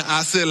Bretaña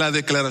hace la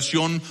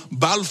declaración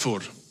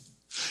Balfour,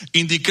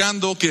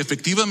 indicando que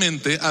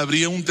efectivamente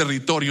habría un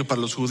territorio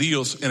para los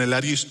judíos en el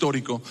área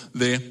histórica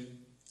de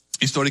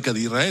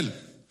Israel.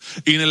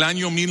 Y en el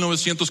año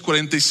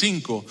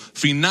 1945,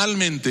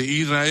 finalmente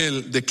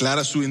Israel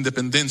declara su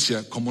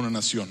independencia como una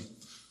nación.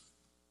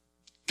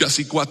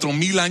 Casi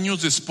 4,000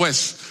 años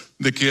después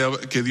de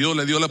que Dios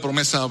le dio la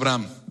promesa a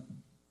Abraham,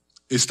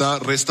 está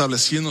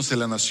restableciéndose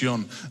la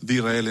nación de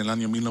Israel en el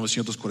año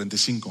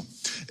 1945.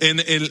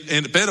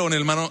 Pero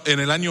en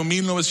el año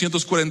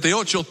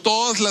 1948,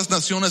 todas las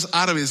naciones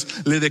árabes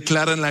le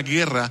declaran la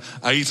guerra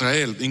a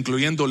Israel,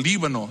 incluyendo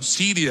Líbano,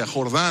 Siria,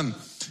 Jordán,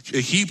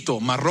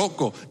 Egipto,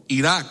 Marruecos,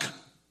 Irak,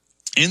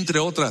 entre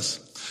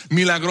otras.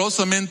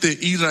 Milagrosamente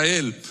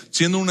Israel,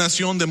 siendo una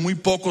nación de muy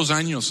pocos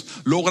años,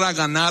 logra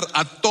ganar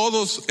a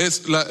todas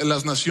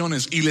las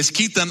naciones y les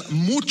quitan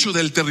mucho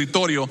del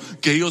territorio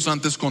que ellos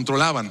antes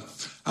controlaban.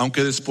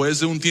 Aunque después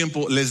de un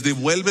tiempo les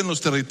devuelven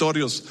los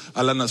territorios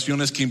a las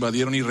naciones que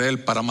invadieron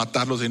Israel para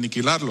matarlos y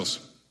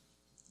aniquilarlos.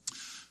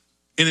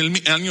 En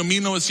el año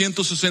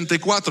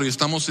 1964, y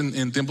estamos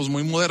en tiempos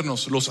muy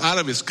modernos, los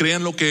árabes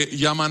crean lo que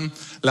llaman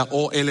la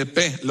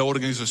OLP, la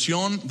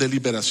Organización de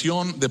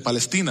Liberación de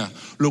Palestina,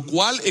 lo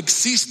cual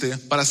existe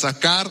para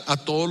sacar a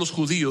todos los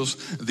judíos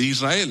de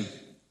Israel.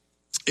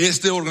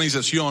 Esta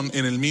organización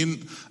en el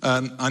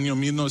año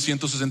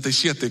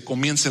 1967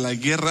 comienza la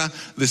Guerra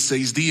de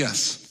 6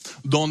 días,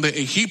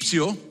 donde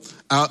Egipcio,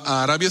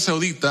 Arabia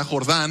Saudita,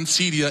 Jordán,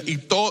 Siria y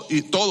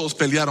todos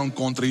pelearon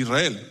contra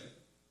Israel.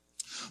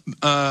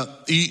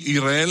 Y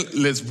Israel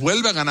les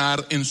vuelve a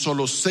ganar en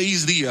solo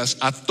 6 días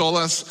a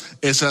todas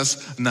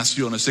esas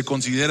naciones. Se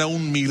considera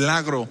un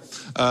milagro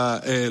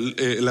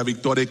la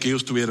victoria que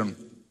ellos tuvieron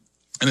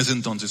en ese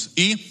entonces.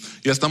 Y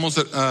ya estamos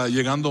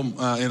llegando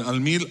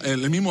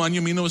en el mismo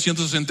año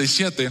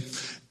 1967.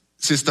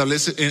 Se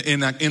establece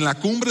en la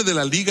cumbre de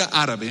la Liga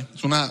Árabe,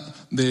 es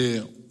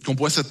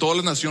compuesta de todas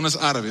las naciones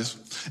árabes.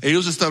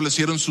 Ellos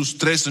establecieron sus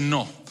 3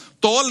 no.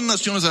 Todas las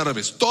naciones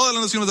árabes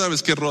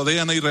que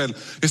rodean a Israel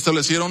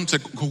se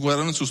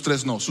jugaron sus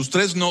 3 no. Sus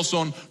 3 no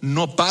son: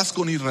 no paz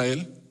con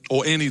Israel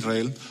o en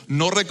Israel,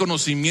 no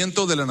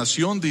reconocimiento de la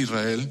nación de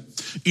Israel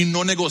y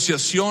no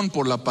negociación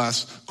por la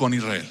paz con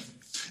Israel.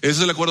 Ese es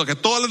el acuerdo que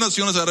todas las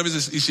naciones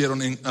árabes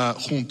hicieron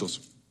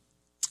juntos.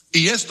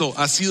 Y esto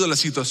ha sido la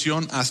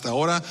situación hasta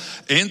ahora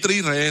entre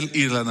Israel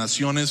y las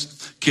naciones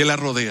que la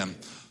rodean.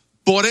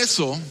 Por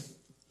eso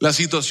la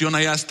situación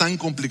allá es tan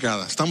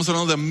complicada. Estamos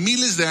hablando de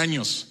miles de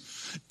años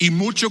y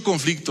mucho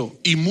conflicto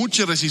y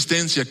mucha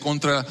resistencia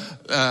contra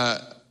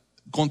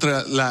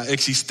la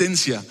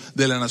existencia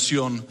de la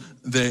nación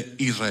de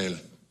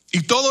Israel.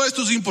 Y todo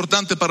esto es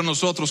importante para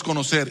nosotros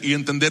conocer y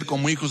entender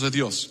como hijos de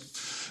Dios.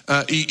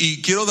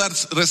 Y quiero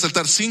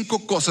resaltar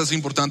 5 cosas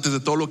importantes de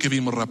todo lo que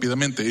vimos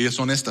rápidamente, y ellas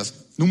son estas.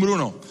 Número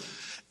 1,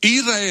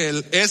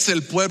 Israel es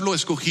el pueblo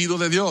escogido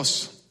de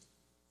Dios.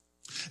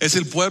 Es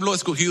el pueblo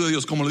escogido de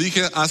Dios. Como lo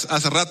dije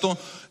hace rato,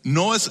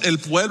 no es el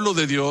pueblo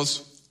de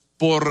Dios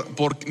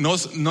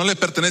no le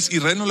pertenece,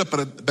 Israel no le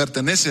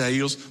pertenece a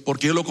ellos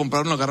porque ellos lo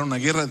compraron, lo agarraron a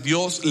guerra.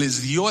 Dios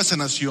les dio a esa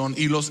nación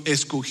y los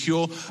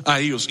escogió a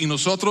ellos. Y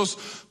nosotros,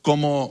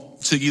 como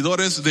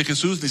seguidores de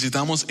Jesús,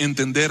 necesitamos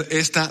entender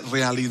esta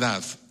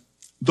realidad.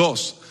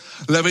 2,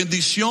 la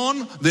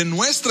bendición de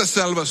nuestra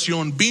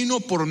salvación vino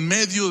por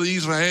medio de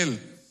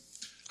Israel.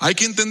 Hay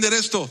que entender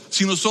esto.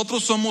 Si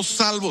nosotros somos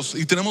salvos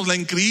y tenemos la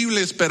increíble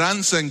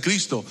esperanza en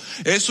Cristo,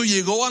 eso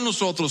llegó a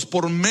nosotros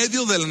por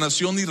medio de la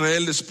nación de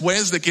Israel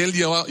después de que Él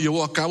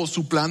llevó a cabo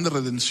su plan de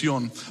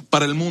redención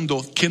para el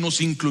mundo, que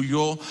nos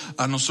incluyó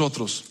a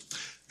nosotros.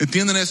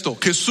 ¿Entienden esto?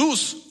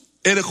 Jesús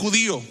era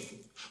judío.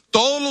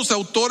 Todos los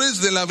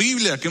autores de la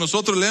Biblia que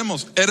nosotros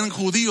leemos eran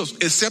judíos,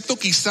 excepto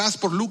quizás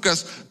por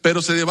Lucas,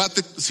 pero se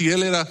debate si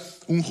él era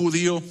un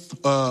judío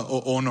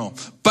o no.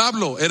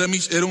 Pablo era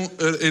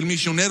el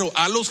misionero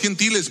a los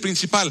gentiles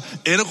principal,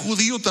 era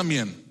judío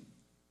también.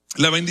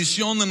 La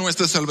bendición de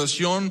nuestra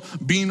salvación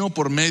vino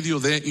por medio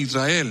de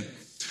Israel.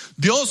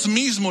 Dios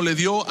mismo le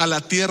dio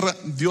la tierra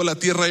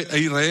a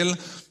Israel,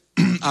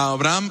 a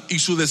Abraham y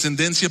su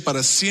descendencia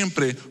para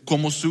siempre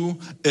como su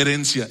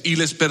herencia, y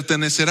les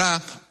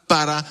pertenecerá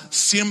para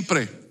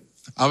siempre.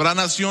 Habrá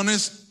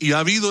naciones y ha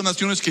habido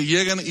naciones que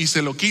llegan y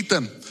se lo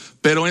quitan,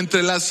 pero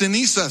entre las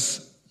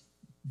cenizas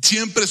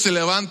siempre se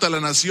levanta la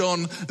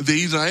nación de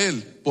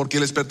Israel, porque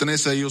les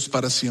pertenece a ellos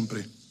para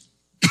siempre.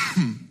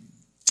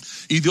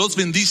 Y Dios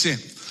bendice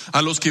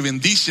a los que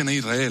bendicen a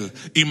Israel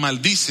y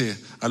maldice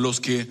a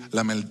los que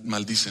la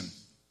maldicen.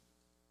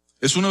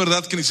 Es una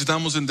verdad que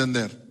necesitamos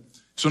entender.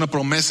 Es una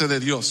promesa de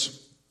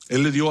Dios.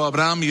 Él le dio a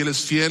Abraham y Él es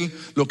fiel.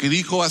 Lo que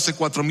dijo hace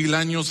 4,000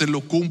 años, Él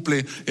lo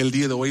cumple el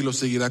día de hoy y lo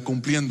seguirá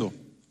cumpliendo.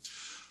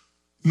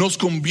 Nos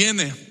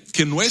conviene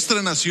que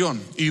nuestra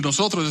nación y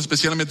nosotros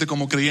especialmente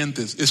como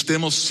creyentes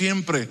estemos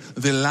siempre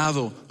del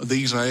lado de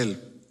Israel.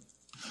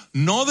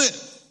 No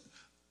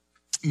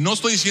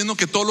estoy diciendo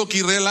que todo lo que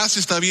Israel hace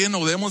está bien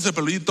o debemos de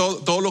aplaudir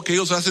todo lo que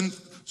ellos hacen.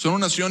 Son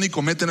una nación y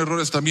cometen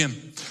errores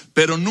también.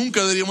 Pero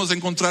nunca deberíamos de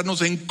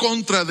encontrarnos en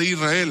contra de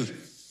Israel,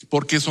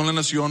 porque son la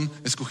nación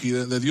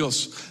escogida de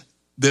Dios.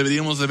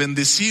 Deberíamos de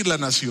bendecir la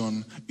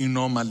nación y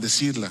no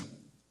maldecirla.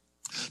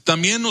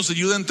 También nos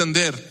ayuda a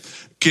entender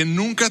que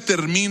nunca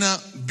termina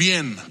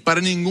bien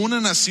para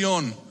ninguna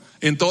nación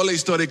en toda la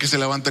historia que se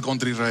levanta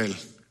contra Israel.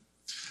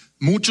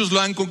 Muchos lo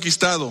han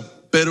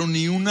conquistado, pero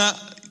ni una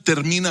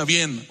termina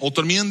bien. O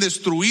terminan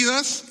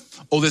destruidas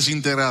o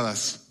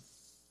desintegradas.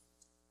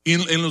 Y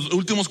en los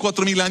últimos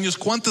 4,000 años,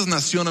 ¿cuántas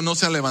naciones no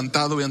se han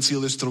levantado y han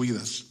sido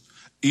destruidas?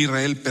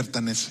 Israel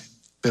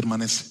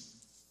permanece.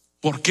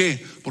 ¿Por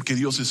qué? Porque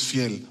Dios es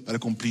fiel para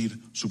cumplir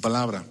su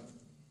palabra.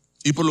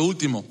 Y por lo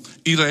último,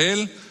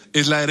 Israel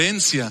es la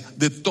herencia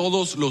de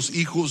todos los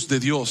hijos de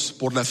Dios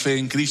por la fe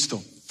en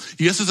Cristo.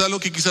 Y eso es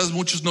algo que quizás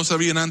muchos no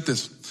sabían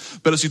antes.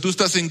 Pero si tú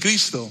estás en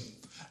Cristo,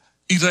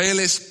 Israel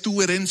es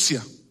tu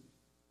herencia.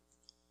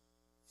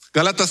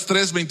 Gálatas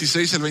 3,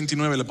 26 al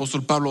 29, el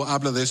apóstol Pablo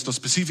habla de esto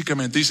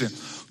específicamente. Dice: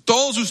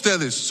 todos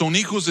ustedes son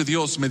hijos de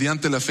Dios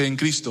mediante la fe en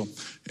Cristo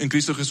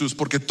Jesús,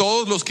 porque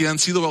todos los que han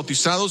sido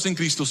bautizados en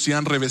Cristo se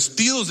han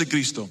revestidos de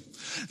Cristo.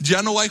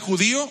 Ya no hay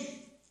judío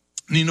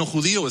ni no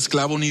judío,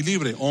 esclavo ni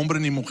libre, hombre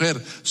ni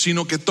mujer,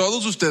 sino que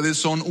todos ustedes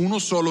son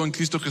uno solo en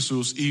Cristo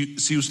Jesús. Y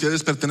si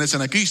ustedes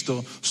pertenecen a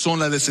Cristo, son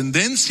la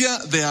descendencia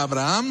de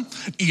Abraham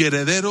y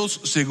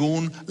herederos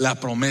según la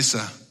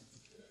promesa.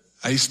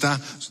 Ahí está.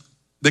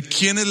 ¿De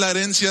quién es la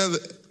herencia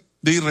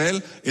de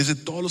Israel? Es de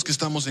todos los que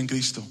estamos en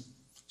Cristo.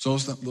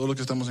 Somos todos los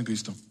que estamos en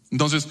Cristo.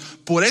 Entonces,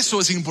 por eso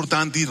es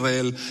importante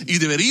Israel y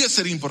debería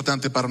ser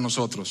importante para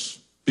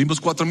nosotros. Vimos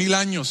 4,000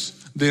 años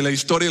de la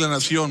historia de la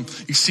nación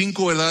y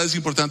 5 verdades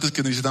importantes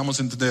que necesitamos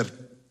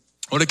entender.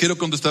 Ahora quiero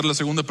contestar la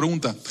segunda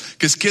pregunta,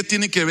 que es: ¿qué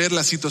tiene que ver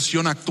la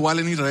situación actual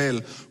en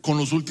Israel con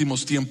los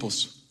últimos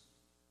tiempos?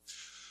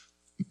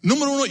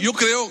 Número 1, yo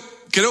creo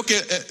que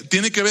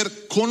tiene que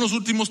ver con los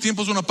últimos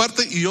tiempos una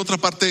parte, y otra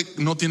parte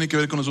no tiene que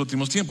ver con los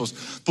últimos tiempos.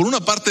 Por una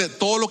parte,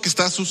 todo lo que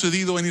ha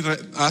sucedido en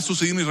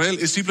Israel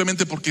es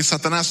simplemente porque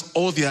Satanás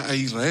odia a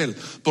Israel,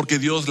 porque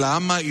Dios la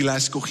ama y la ha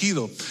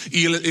escogido.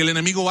 Y el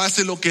enemigo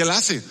hace lo que él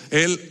hace.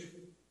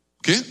 Él,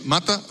 ¿qué?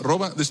 Mata,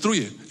 roba,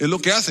 destruye. Es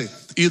lo que hace.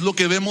 Y es lo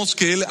que vemos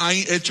que él ha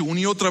hecho una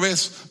y otra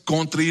vez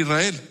contra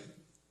Israel.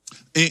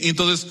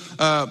 Entonces,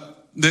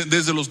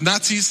 desde los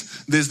nazis,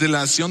 desde la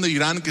nación de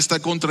Irán que está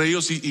contra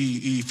ellos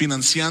y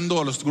financiando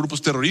a los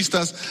grupos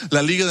terroristas,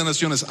 la Liga de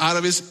Naciones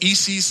Árabes,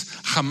 ISIS,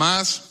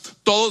 Hamas,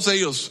 todos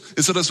ellos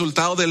es el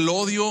resultado del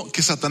odio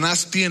que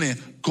Satanás tiene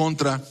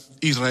contra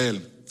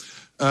Israel.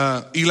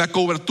 Y la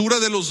cobertura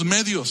de los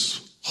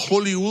medios,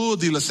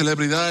 Hollywood y las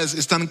celebridades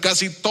están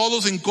casi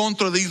todos en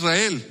contra de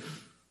Israel.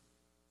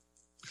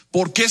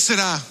 ¿Por qué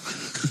será?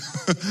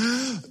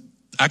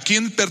 ¿A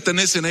quién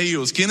pertenecen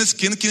ellos?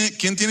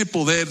 ¿Quién tiene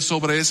poder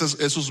sobre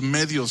esos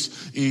medios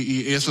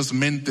y esas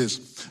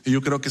mentes? Y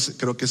yo creo que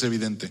es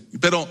evidente.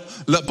 Pero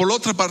por la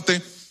otra parte,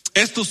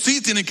 esto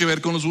sí tiene que ver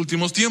con los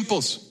últimos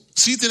tiempos.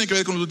 Sí tiene que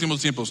ver con los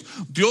últimos tiempos.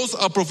 Dios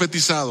ha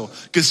profetizado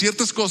que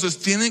ciertas cosas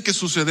tienen que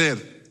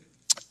suceder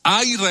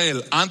a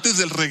Israel antes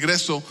del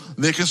regreso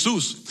de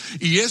Jesús.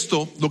 Y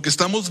esto, lo que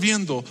estamos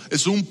viendo,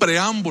 es un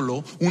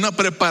preámbulo, una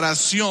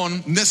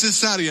preparación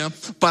necesaria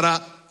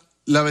para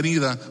la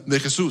venida de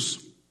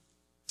Jesús.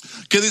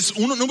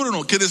 Número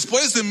uno, que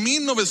después de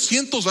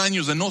 1900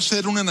 años de no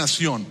ser una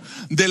nación,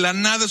 de la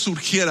nada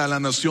surgiera la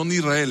nación de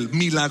Israel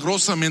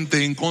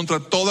milagrosamente en contra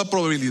de toda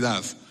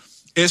probabilidad.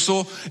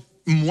 Eso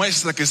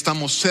muestra que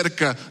estamos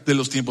cerca de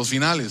los tiempos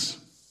finales.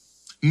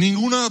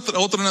 Ninguna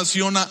otra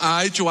nación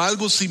ha hecho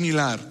algo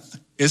similar.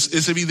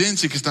 Es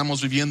evidencia que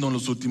estamos viviendo en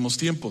los últimos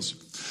tiempos.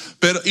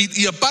 Pero,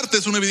 y aparte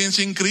es una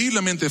evidencia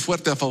increíblemente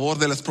fuerte a favor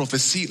de las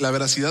profecías, la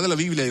veracidad de la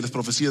Biblia y las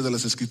profecías de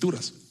las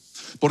Escrituras.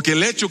 Porque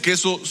el hecho que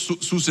eso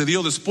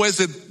sucedió después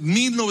de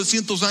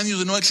 1900 años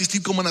de no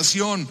existir como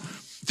nación,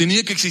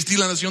 tenía que existir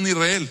la nación de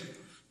Israel.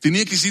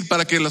 Tenía que existir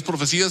para que las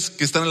profecías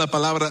que están en la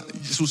palabra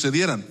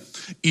sucedieran.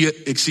 Y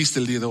existe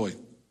el día de hoy.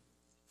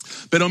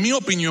 Pero en mi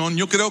opinión,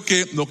 yo creo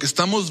que lo que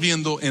estamos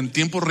viendo en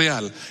tiempo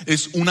real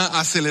es una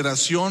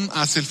aceleración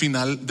hacia el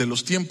final de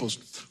los tiempos.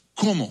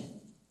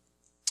 ¿Cómo?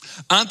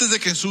 Antes de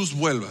que Jesús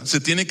vuelva,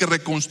 se tiene que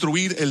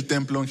reconstruir el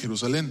templo en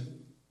Jerusalén.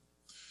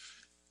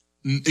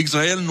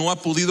 Israel no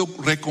ha podido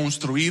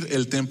reconstruir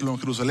el templo en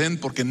Jerusalén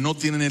porque no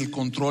tienen el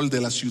control de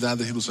la ciudad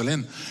de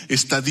Jerusalén.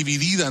 Está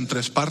dividida en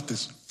 3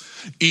 partes.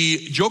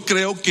 Y yo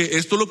creo que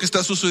esto lo que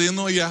está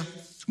sucediendo allá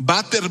va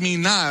a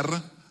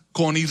terminar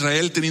con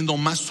Israel teniendo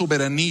más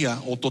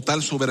soberanía o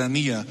total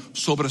soberanía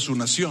sobre su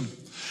nación.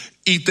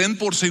 Y ten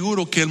por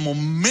seguro que el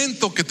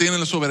momento que tienen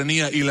la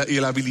soberanía y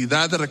la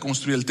habilidad de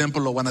reconstruir el templo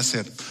lo van a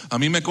hacer. A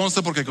mí me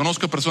consta porque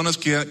conozco personas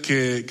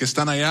que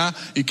están allá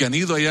y que han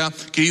ido allá,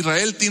 que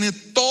Israel tiene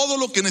todo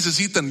lo que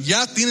necesitan.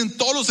 Ya tienen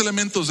todos los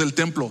elementos del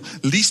templo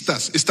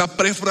listas, está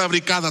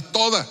prefabricada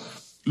toda.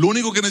 Lo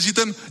único que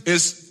necesitan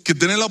es que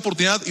tengan la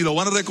oportunidad y lo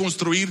van a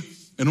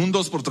reconstruir en un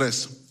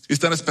 2x3.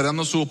 Están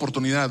esperando su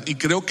oportunidad. Y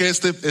creo que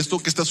esto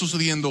que está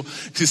sucediendo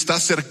se está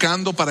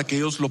acercando para que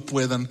ellos lo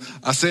puedan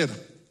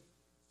hacer.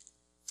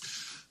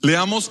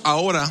 Leamos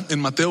ahora en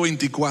Mateo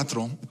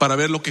 24 para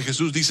ver lo que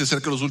Jesús dice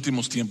acerca de los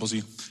últimos tiempos.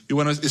 Y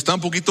bueno, está un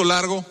poquito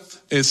largo.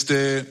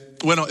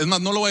 Bueno, es más,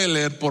 no lo voy a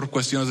leer por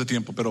cuestiones de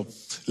tiempo, pero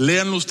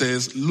léanlo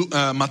ustedes.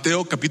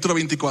 Mateo capítulo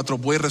 24,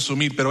 voy a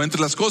resumir. Pero entre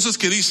las cosas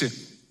que dice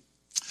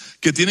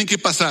que tienen que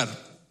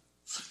pasar: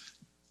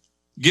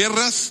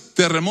 guerras,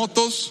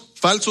 terremotos,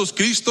 falsos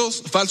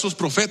cristos, falsos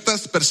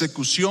profetas,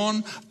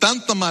 persecución,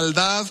 tanta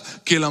maldad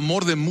que el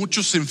amor de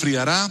muchos se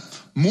enfriará,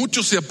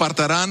 muchos se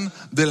apartarán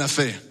de la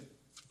fe.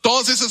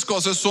 Todas esas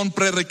cosas son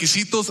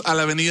prerequisitos a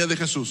la venida de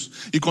Jesús.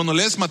 Y cuando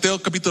lees Mateo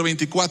capítulo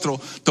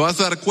 24, te vas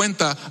a dar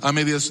cuenta a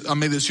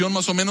mediación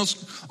más o menos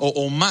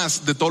o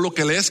más de todo lo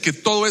que lees, que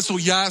todo eso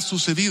ya ha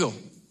sucedido.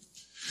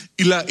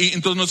 Y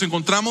entonces nos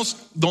encontramos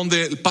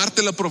donde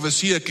parte de la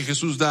profecía que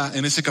Jesús da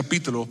en ese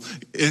capítulo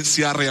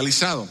se ha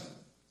realizado.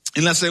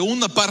 En la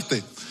segunda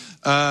parte,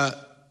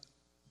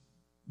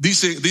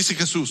 dice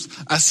Jesús: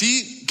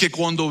 así que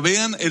cuando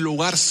vean el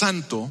lugar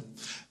santo,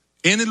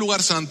 en el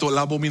lugar santo,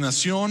 la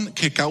abominación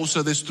que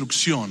causa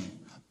destrucción.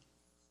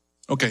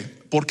 Ok,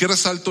 ¿por qué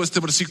resalto este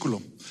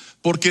versículo?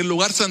 Porque el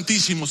lugar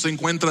santísimo se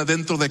encuentra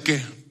dentro de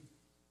 ¿qué?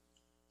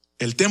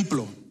 El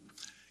templo.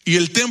 Y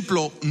el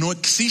templo no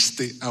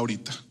existe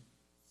ahorita.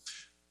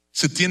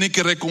 Se tiene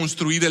que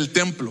reconstruir el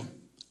templo.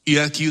 Y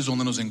aquí es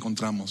donde nos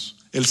encontramos.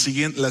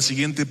 La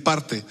siguiente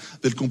parte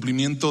del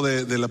cumplimiento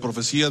de la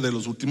profecía de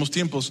los últimos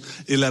tiempos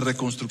es la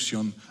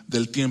reconstrucción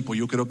del tiempo.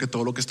 Yo creo que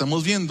todo lo que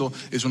estamos viendo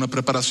es una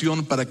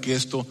preparación para que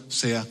esto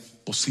sea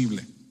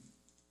posible.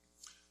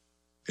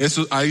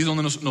 Ahí es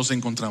donde nos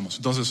encontramos.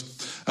 Entonces,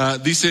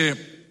 dice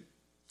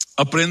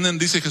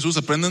Jesús,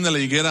 aprenden de la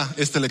higuera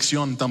esta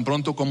lección: tan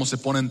pronto como se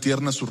ponen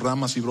tiernas sus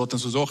ramas y brotan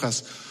sus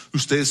hojas,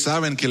 ustedes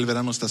saben que el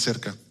verano está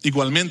cerca.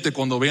 Igualmente,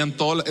 cuando vean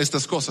todas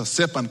estas cosas,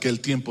 sepan que el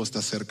tiempo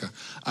está cerca,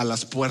 a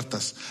las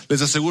puertas.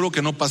 Les aseguro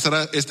que no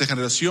pasará esta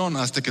generación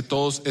hasta que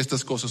todas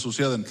estas cosas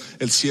sucedan.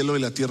 El cielo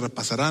y la tierra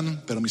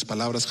pasarán, pero mis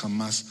palabras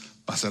jamás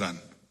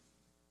pasarán.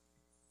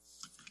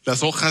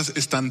 Las hojas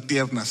están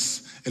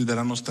tiernas, el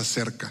verano está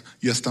cerca,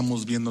 ya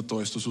estamos viendo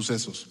todos estos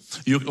sucesos.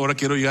 Y yo ahora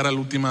quiero llegar a la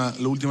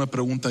última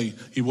pregunta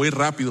y voy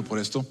rápido por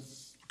esto,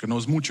 porque no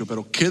es mucho,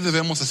 pero ¿qué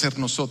debemos hacer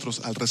nosotros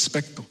al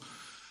respecto?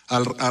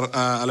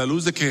 A la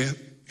luz de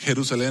que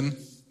Jerusalén,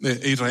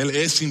 Israel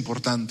es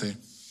importante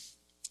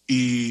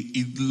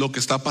y lo que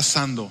está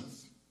pasando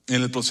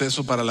en el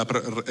proceso para la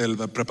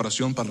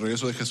preparación para el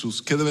regreso de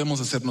Jesús, ¿qué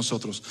debemos hacer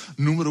nosotros?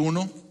 Número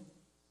 1,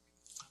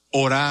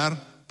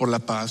 orar por la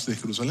paz de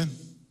Jerusalén.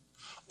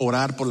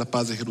 Orar por la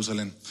paz de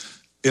Jerusalén.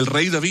 El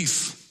rey David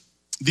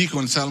dijo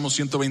en Salmo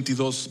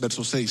 122,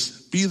 verso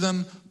 6,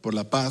 pidan por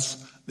la paz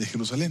de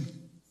Jerusalén.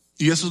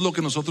 Y eso es lo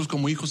que nosotros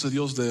como hijos de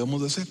Dios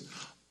debemos de hacer.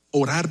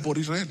 Orar por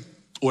Israel,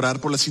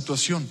 orar por la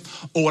situación,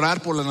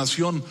 orar por la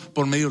nación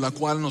por medio de la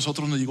cual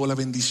nosotros nos llegó la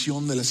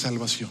bendición de la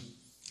salvación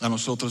a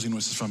nosotros y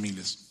nuestras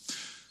familias.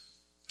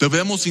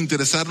 Debemos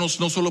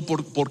interesarnos no solo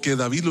porque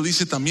David lo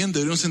dice, también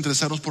debemos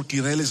interesarnos porque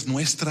Israel es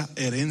nuestra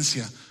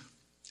herencia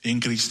en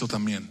Cristo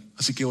también.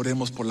 Así que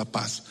oremos por la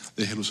paz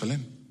de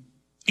Jerusalén.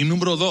 Y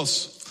número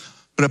 2,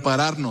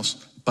 prepararnos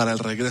para el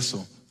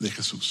regreso de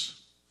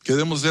Jesús. ¿Qué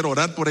debemos hacer?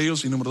 Orar por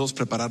ellos. Y número 2,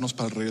 prepararnos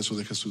para el regreso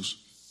de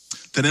Jesús.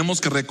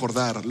 Tenemos que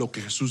recordar lo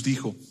que Jesús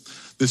dijo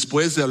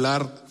después de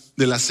hablar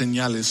de las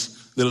señales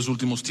de los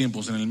últimos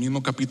tiempos. En el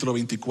mismo capítulo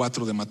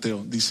 24 de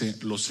Mateo dice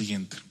lo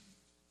siguiente: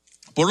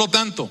 por lo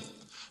tanto,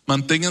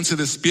 manténganse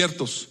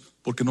despiertos,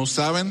 porque no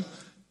saben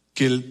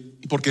que el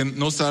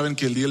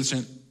día del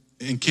Señor,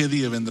 en qué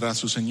día vendrá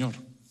su Señor.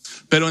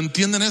 Pero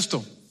entienden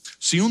esto: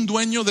 si un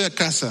dueño de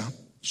casa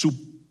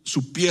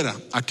supiera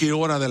a qué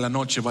hora de la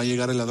noche va a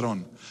llegar el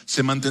ladrón,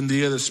 se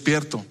mantendría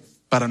despierto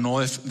para no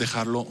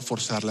dejarlo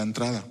forzar la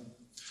entrada.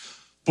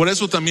 Por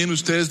eso también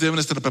ustedes deben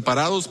estar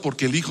preparados,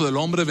 porque el Hijo del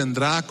Hombre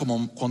vendrá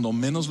como cuando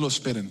menos lo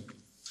esperen.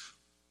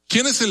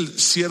 ¿Quién es el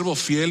siervo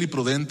fiel y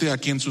prudente a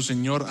quien su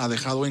señor ha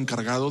dejado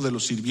encargado de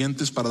los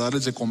sirvientes para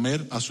darles de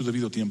comer a su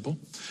debido tiempo?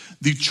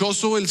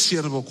 Dichoso el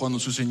siervo cuando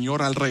su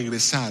señor al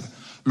regresar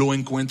lo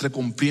encuentre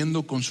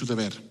cumpliendo con su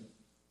deber.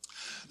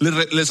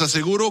 Les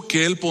aseguro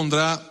que él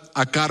pondrá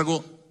a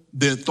cargo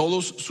de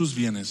todos sus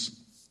bienes.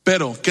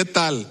 Pero, ¿qué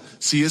tal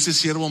si ese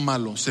siervo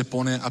malo se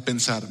pone a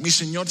pensar, mi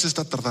señor se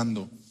está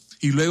tardando?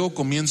 Y luego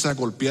comienza a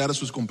golpear a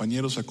sus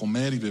compañeros, a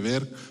comer y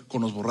beber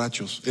con los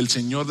borrachos. El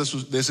señor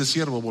de ese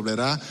siervo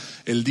volverá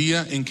el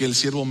día en que el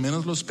siervo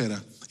menos lo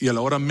espera y a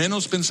la hora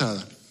menos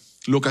pensada.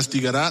 Lo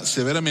castigará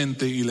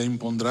severamente y le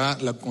impondrá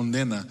la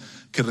condena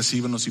que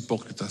reciben los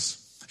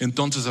hipócritas.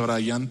 Entonces habrá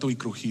llanto y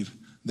crujir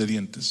de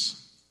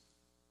dientes.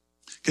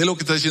 ¿Qué es lo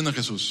que está diciendo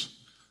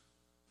Jesús?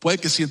 Puede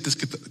que sientes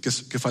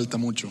que falta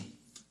mucho,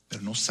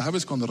 pero no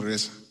sabes cuándo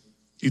regresa.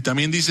 Y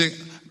también dice,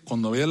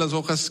 cuando veas las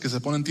hojas que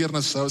se ponen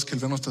tiernas, sabes que el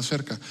verano está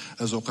cerca.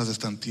 Las hojas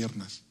están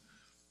tiernas.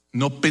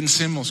 No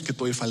pensemos que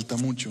todavía falta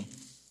mucho.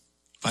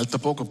 Falta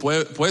poco.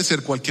 Puede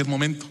ser cualquier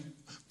momento.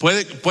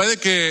 Puede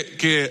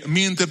que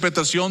mi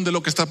interpretación de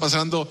lo que está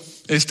pasando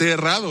esté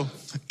errado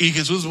y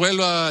Jesús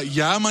vuelva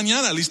ya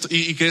mañana, listo,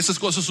 y que esas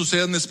cosas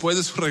sucedan después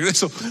de su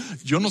regreso.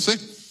 Yo no sé,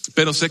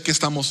 pero sé que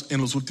estamos en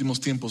los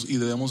últimos tiempos y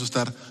debemos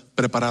estar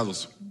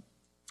preparados.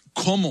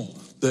 ¿Cómo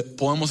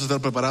podemos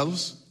estar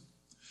preparados?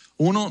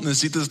 Uno,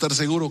 necesitas estar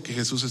seguro que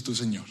Jesús es tu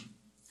Señor.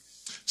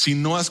 Si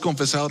no has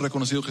confesado,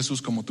 reconocido a Jesús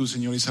como tu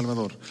Señor y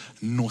Salvador,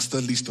 no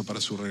estás listo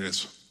para su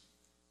regreso.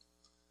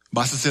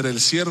 Vas a ser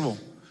el siervo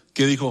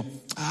que dijo,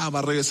 va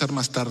a regresar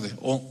más tarde,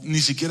 o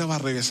ni siquiera va a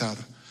regresar,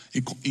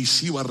 y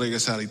sí va a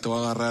regresar y te va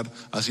a agarrar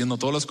haciendo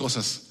todas las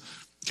cosas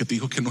que te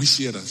dijo que no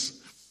hicieras,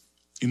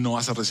 y no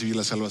vas a recibir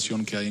la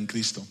salvación que hay en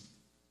Cristo.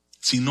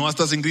 Si no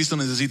estás en Cristo,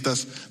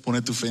 necesitas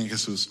poner tu fe en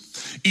Jesús.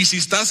 Y si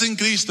estás en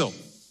Cristo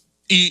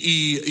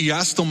y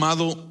has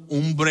tomado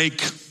un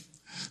break,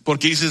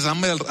 porque dices,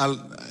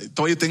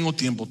 todavía tengo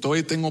tiempo,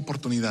 todavía tengo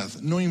oportunidad,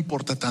 no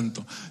importa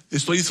tanto,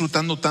 estoy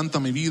disfrutando tanto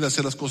mi vida,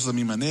 hacer las cosas de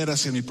mi manera,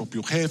 ser mi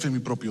propio jefe, mi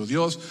propio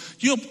Dios.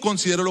 Yo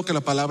considero lo que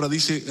la palabra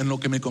dice, en lo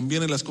que me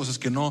conviene, las cosas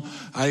que no,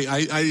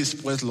 ahí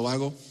después lo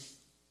hago.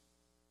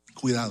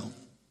 Cuidado,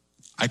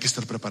 hay que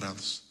estar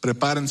preparados,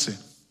 prepárense,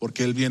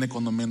 porque Él viene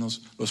cuando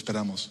menos lo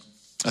esperamos.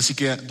 Así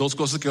que 2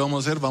 cosas que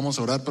vamos a hacer: vamos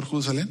a orar por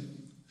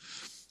Jerusalén.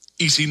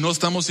 Y si no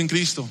estamos en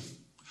Cristo,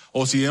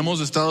 o si hemos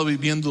estado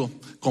viviendo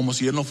como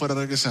si Él no fuera a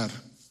regresar,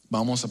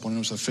 vamos a poner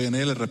nuestra fe en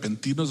Él,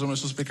 arrepentirnos de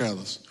nuestros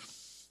pecados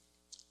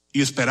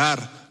y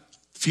esperar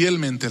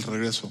fielmente el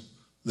regreso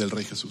del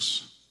Rey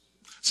Jesús.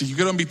 Así que yo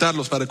quiero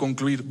invitarlos para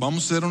concluir.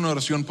 Vamos a hacer una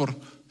oración por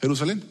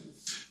Jerusalén.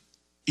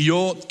 Y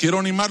yo quiero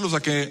animarlos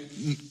a que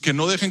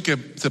no dejen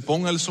que se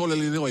ponga el sol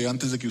el día de hoy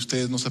antes de que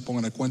ustedes no se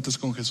pongan a cuentas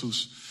con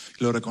Jesús.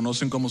 Lo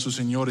reconocen como su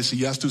Señor, y si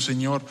ya es tu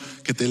Señor,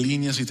 que te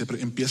alineas y te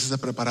empieces a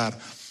preparar,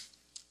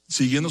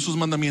 siguiendo sus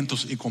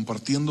mandamientos y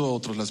compartiendo a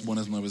otros las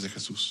buenas nuevas de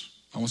Jesús.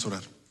 Vamos a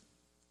orar.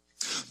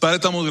 Padre,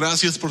 te damos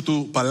gracias por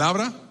tu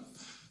palabra.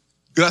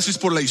 Gracias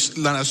por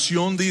la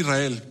nación de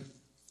Israel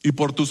y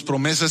por tus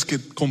promesas que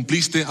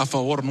cumpliste a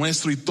favor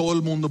nuestro y todo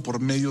el mundo por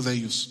medio de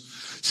ellos.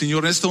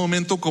 Señor, en este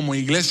momento, como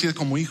iglesia,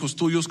 como hijos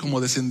tuyos,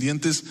 como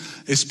descendientes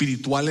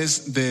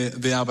espirituales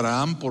de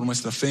Abraham, por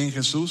nuestra fe en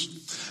Jesús,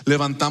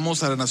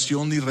 levantamos a la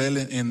nación de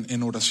Israel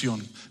en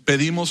oración.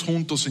 Pedimos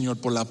juntos,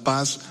 Señor, por la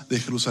paz de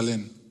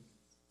Jerusalén.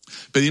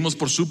 Pedimos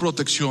por su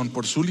protección,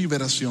 por su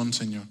liberación,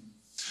 Señor.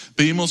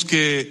 Pedimos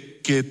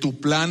que tu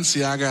plan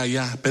se haga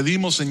allá.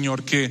 Pedimos,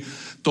 Señor, que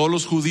todos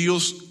los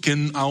judíos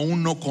que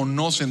aún no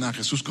conocen a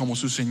Jesús como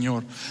su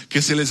Señor,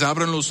 que se les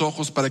abran los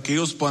ojos para que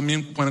ellos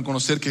también puedan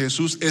conocer que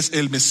Jesús es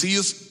el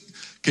Mesías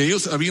que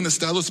ellos habían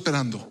estado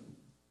esperando,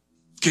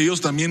 que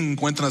ellos también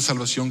encuentran la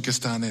salvación que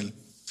está en Él.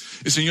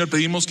 Y Señor,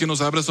 pedimos que nos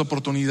abras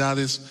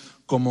oportunidades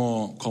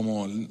como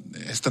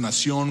esta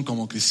nación,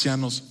 como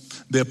cristianos,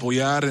 de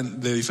apoyar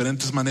de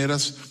diferentes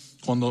maneras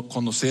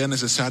cuando sea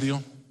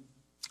necesario.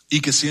 Y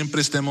que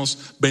siempre estemos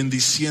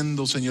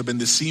bendiciendo, Señor.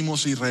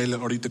 Bendecimos a Israel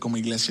ahorita como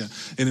iglesia,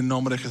 en el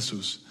nombre de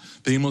Jesús.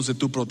 Pedimos de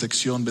tu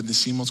protección,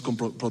 bendecimos con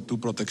tu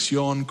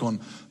protección,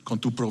 con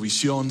tu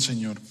provisión,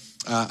 Señor,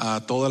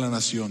 a toda la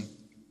nación.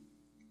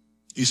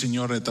 Y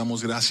Señor, le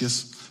damos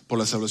gracias por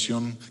la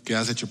salvación que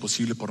has hecho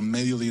posible por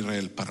medio de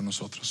Israel para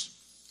nosotros.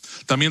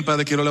 También,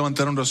 Padre, quiero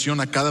levantar una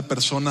oración a cada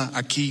persona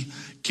aquí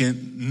que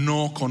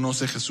no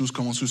conoce a Jesús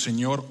como su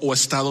Señor o ha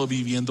estado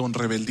viviendo en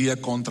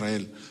rebeldía contra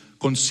Él,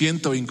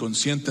 consciente o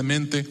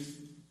inconscientemente,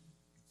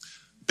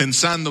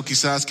 pensando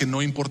quizás que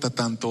no importa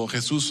tanto,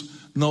 Jesús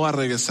no va a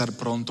regresar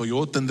pronto,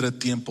 yo tendré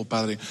tiempo.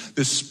 Padre,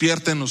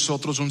 despierta en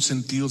nosotros un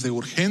sentido de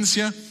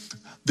urgencia,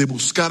 de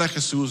buscar a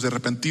Jesús, de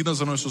arrepentirnos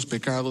de nuestros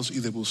pecados y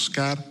de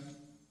buscar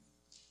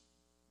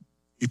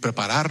y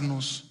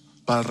prepararnos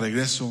para el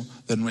regreso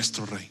de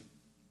nuestro Rey.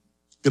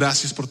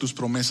 Gracias por tus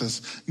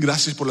promesas,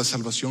 gracias por la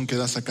salvación que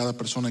das a cada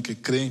persona que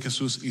cree en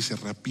Jesús y se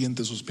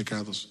arrepiente de sus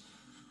pecados.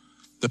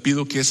 Te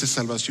pido que esa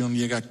salvación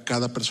llegue a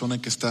cada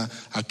persona que está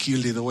aquí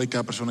el día de hoy,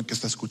 cada persona que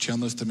está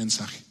escuchando este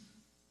mensaje.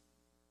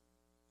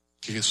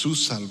 Que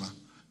Jesús salva,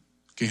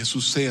 que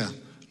Jesús sea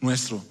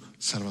nuestro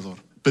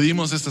Salvador.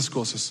 Pedimos estas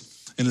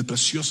cosas en el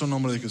precioso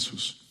nombre de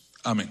Jesús.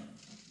 Amén.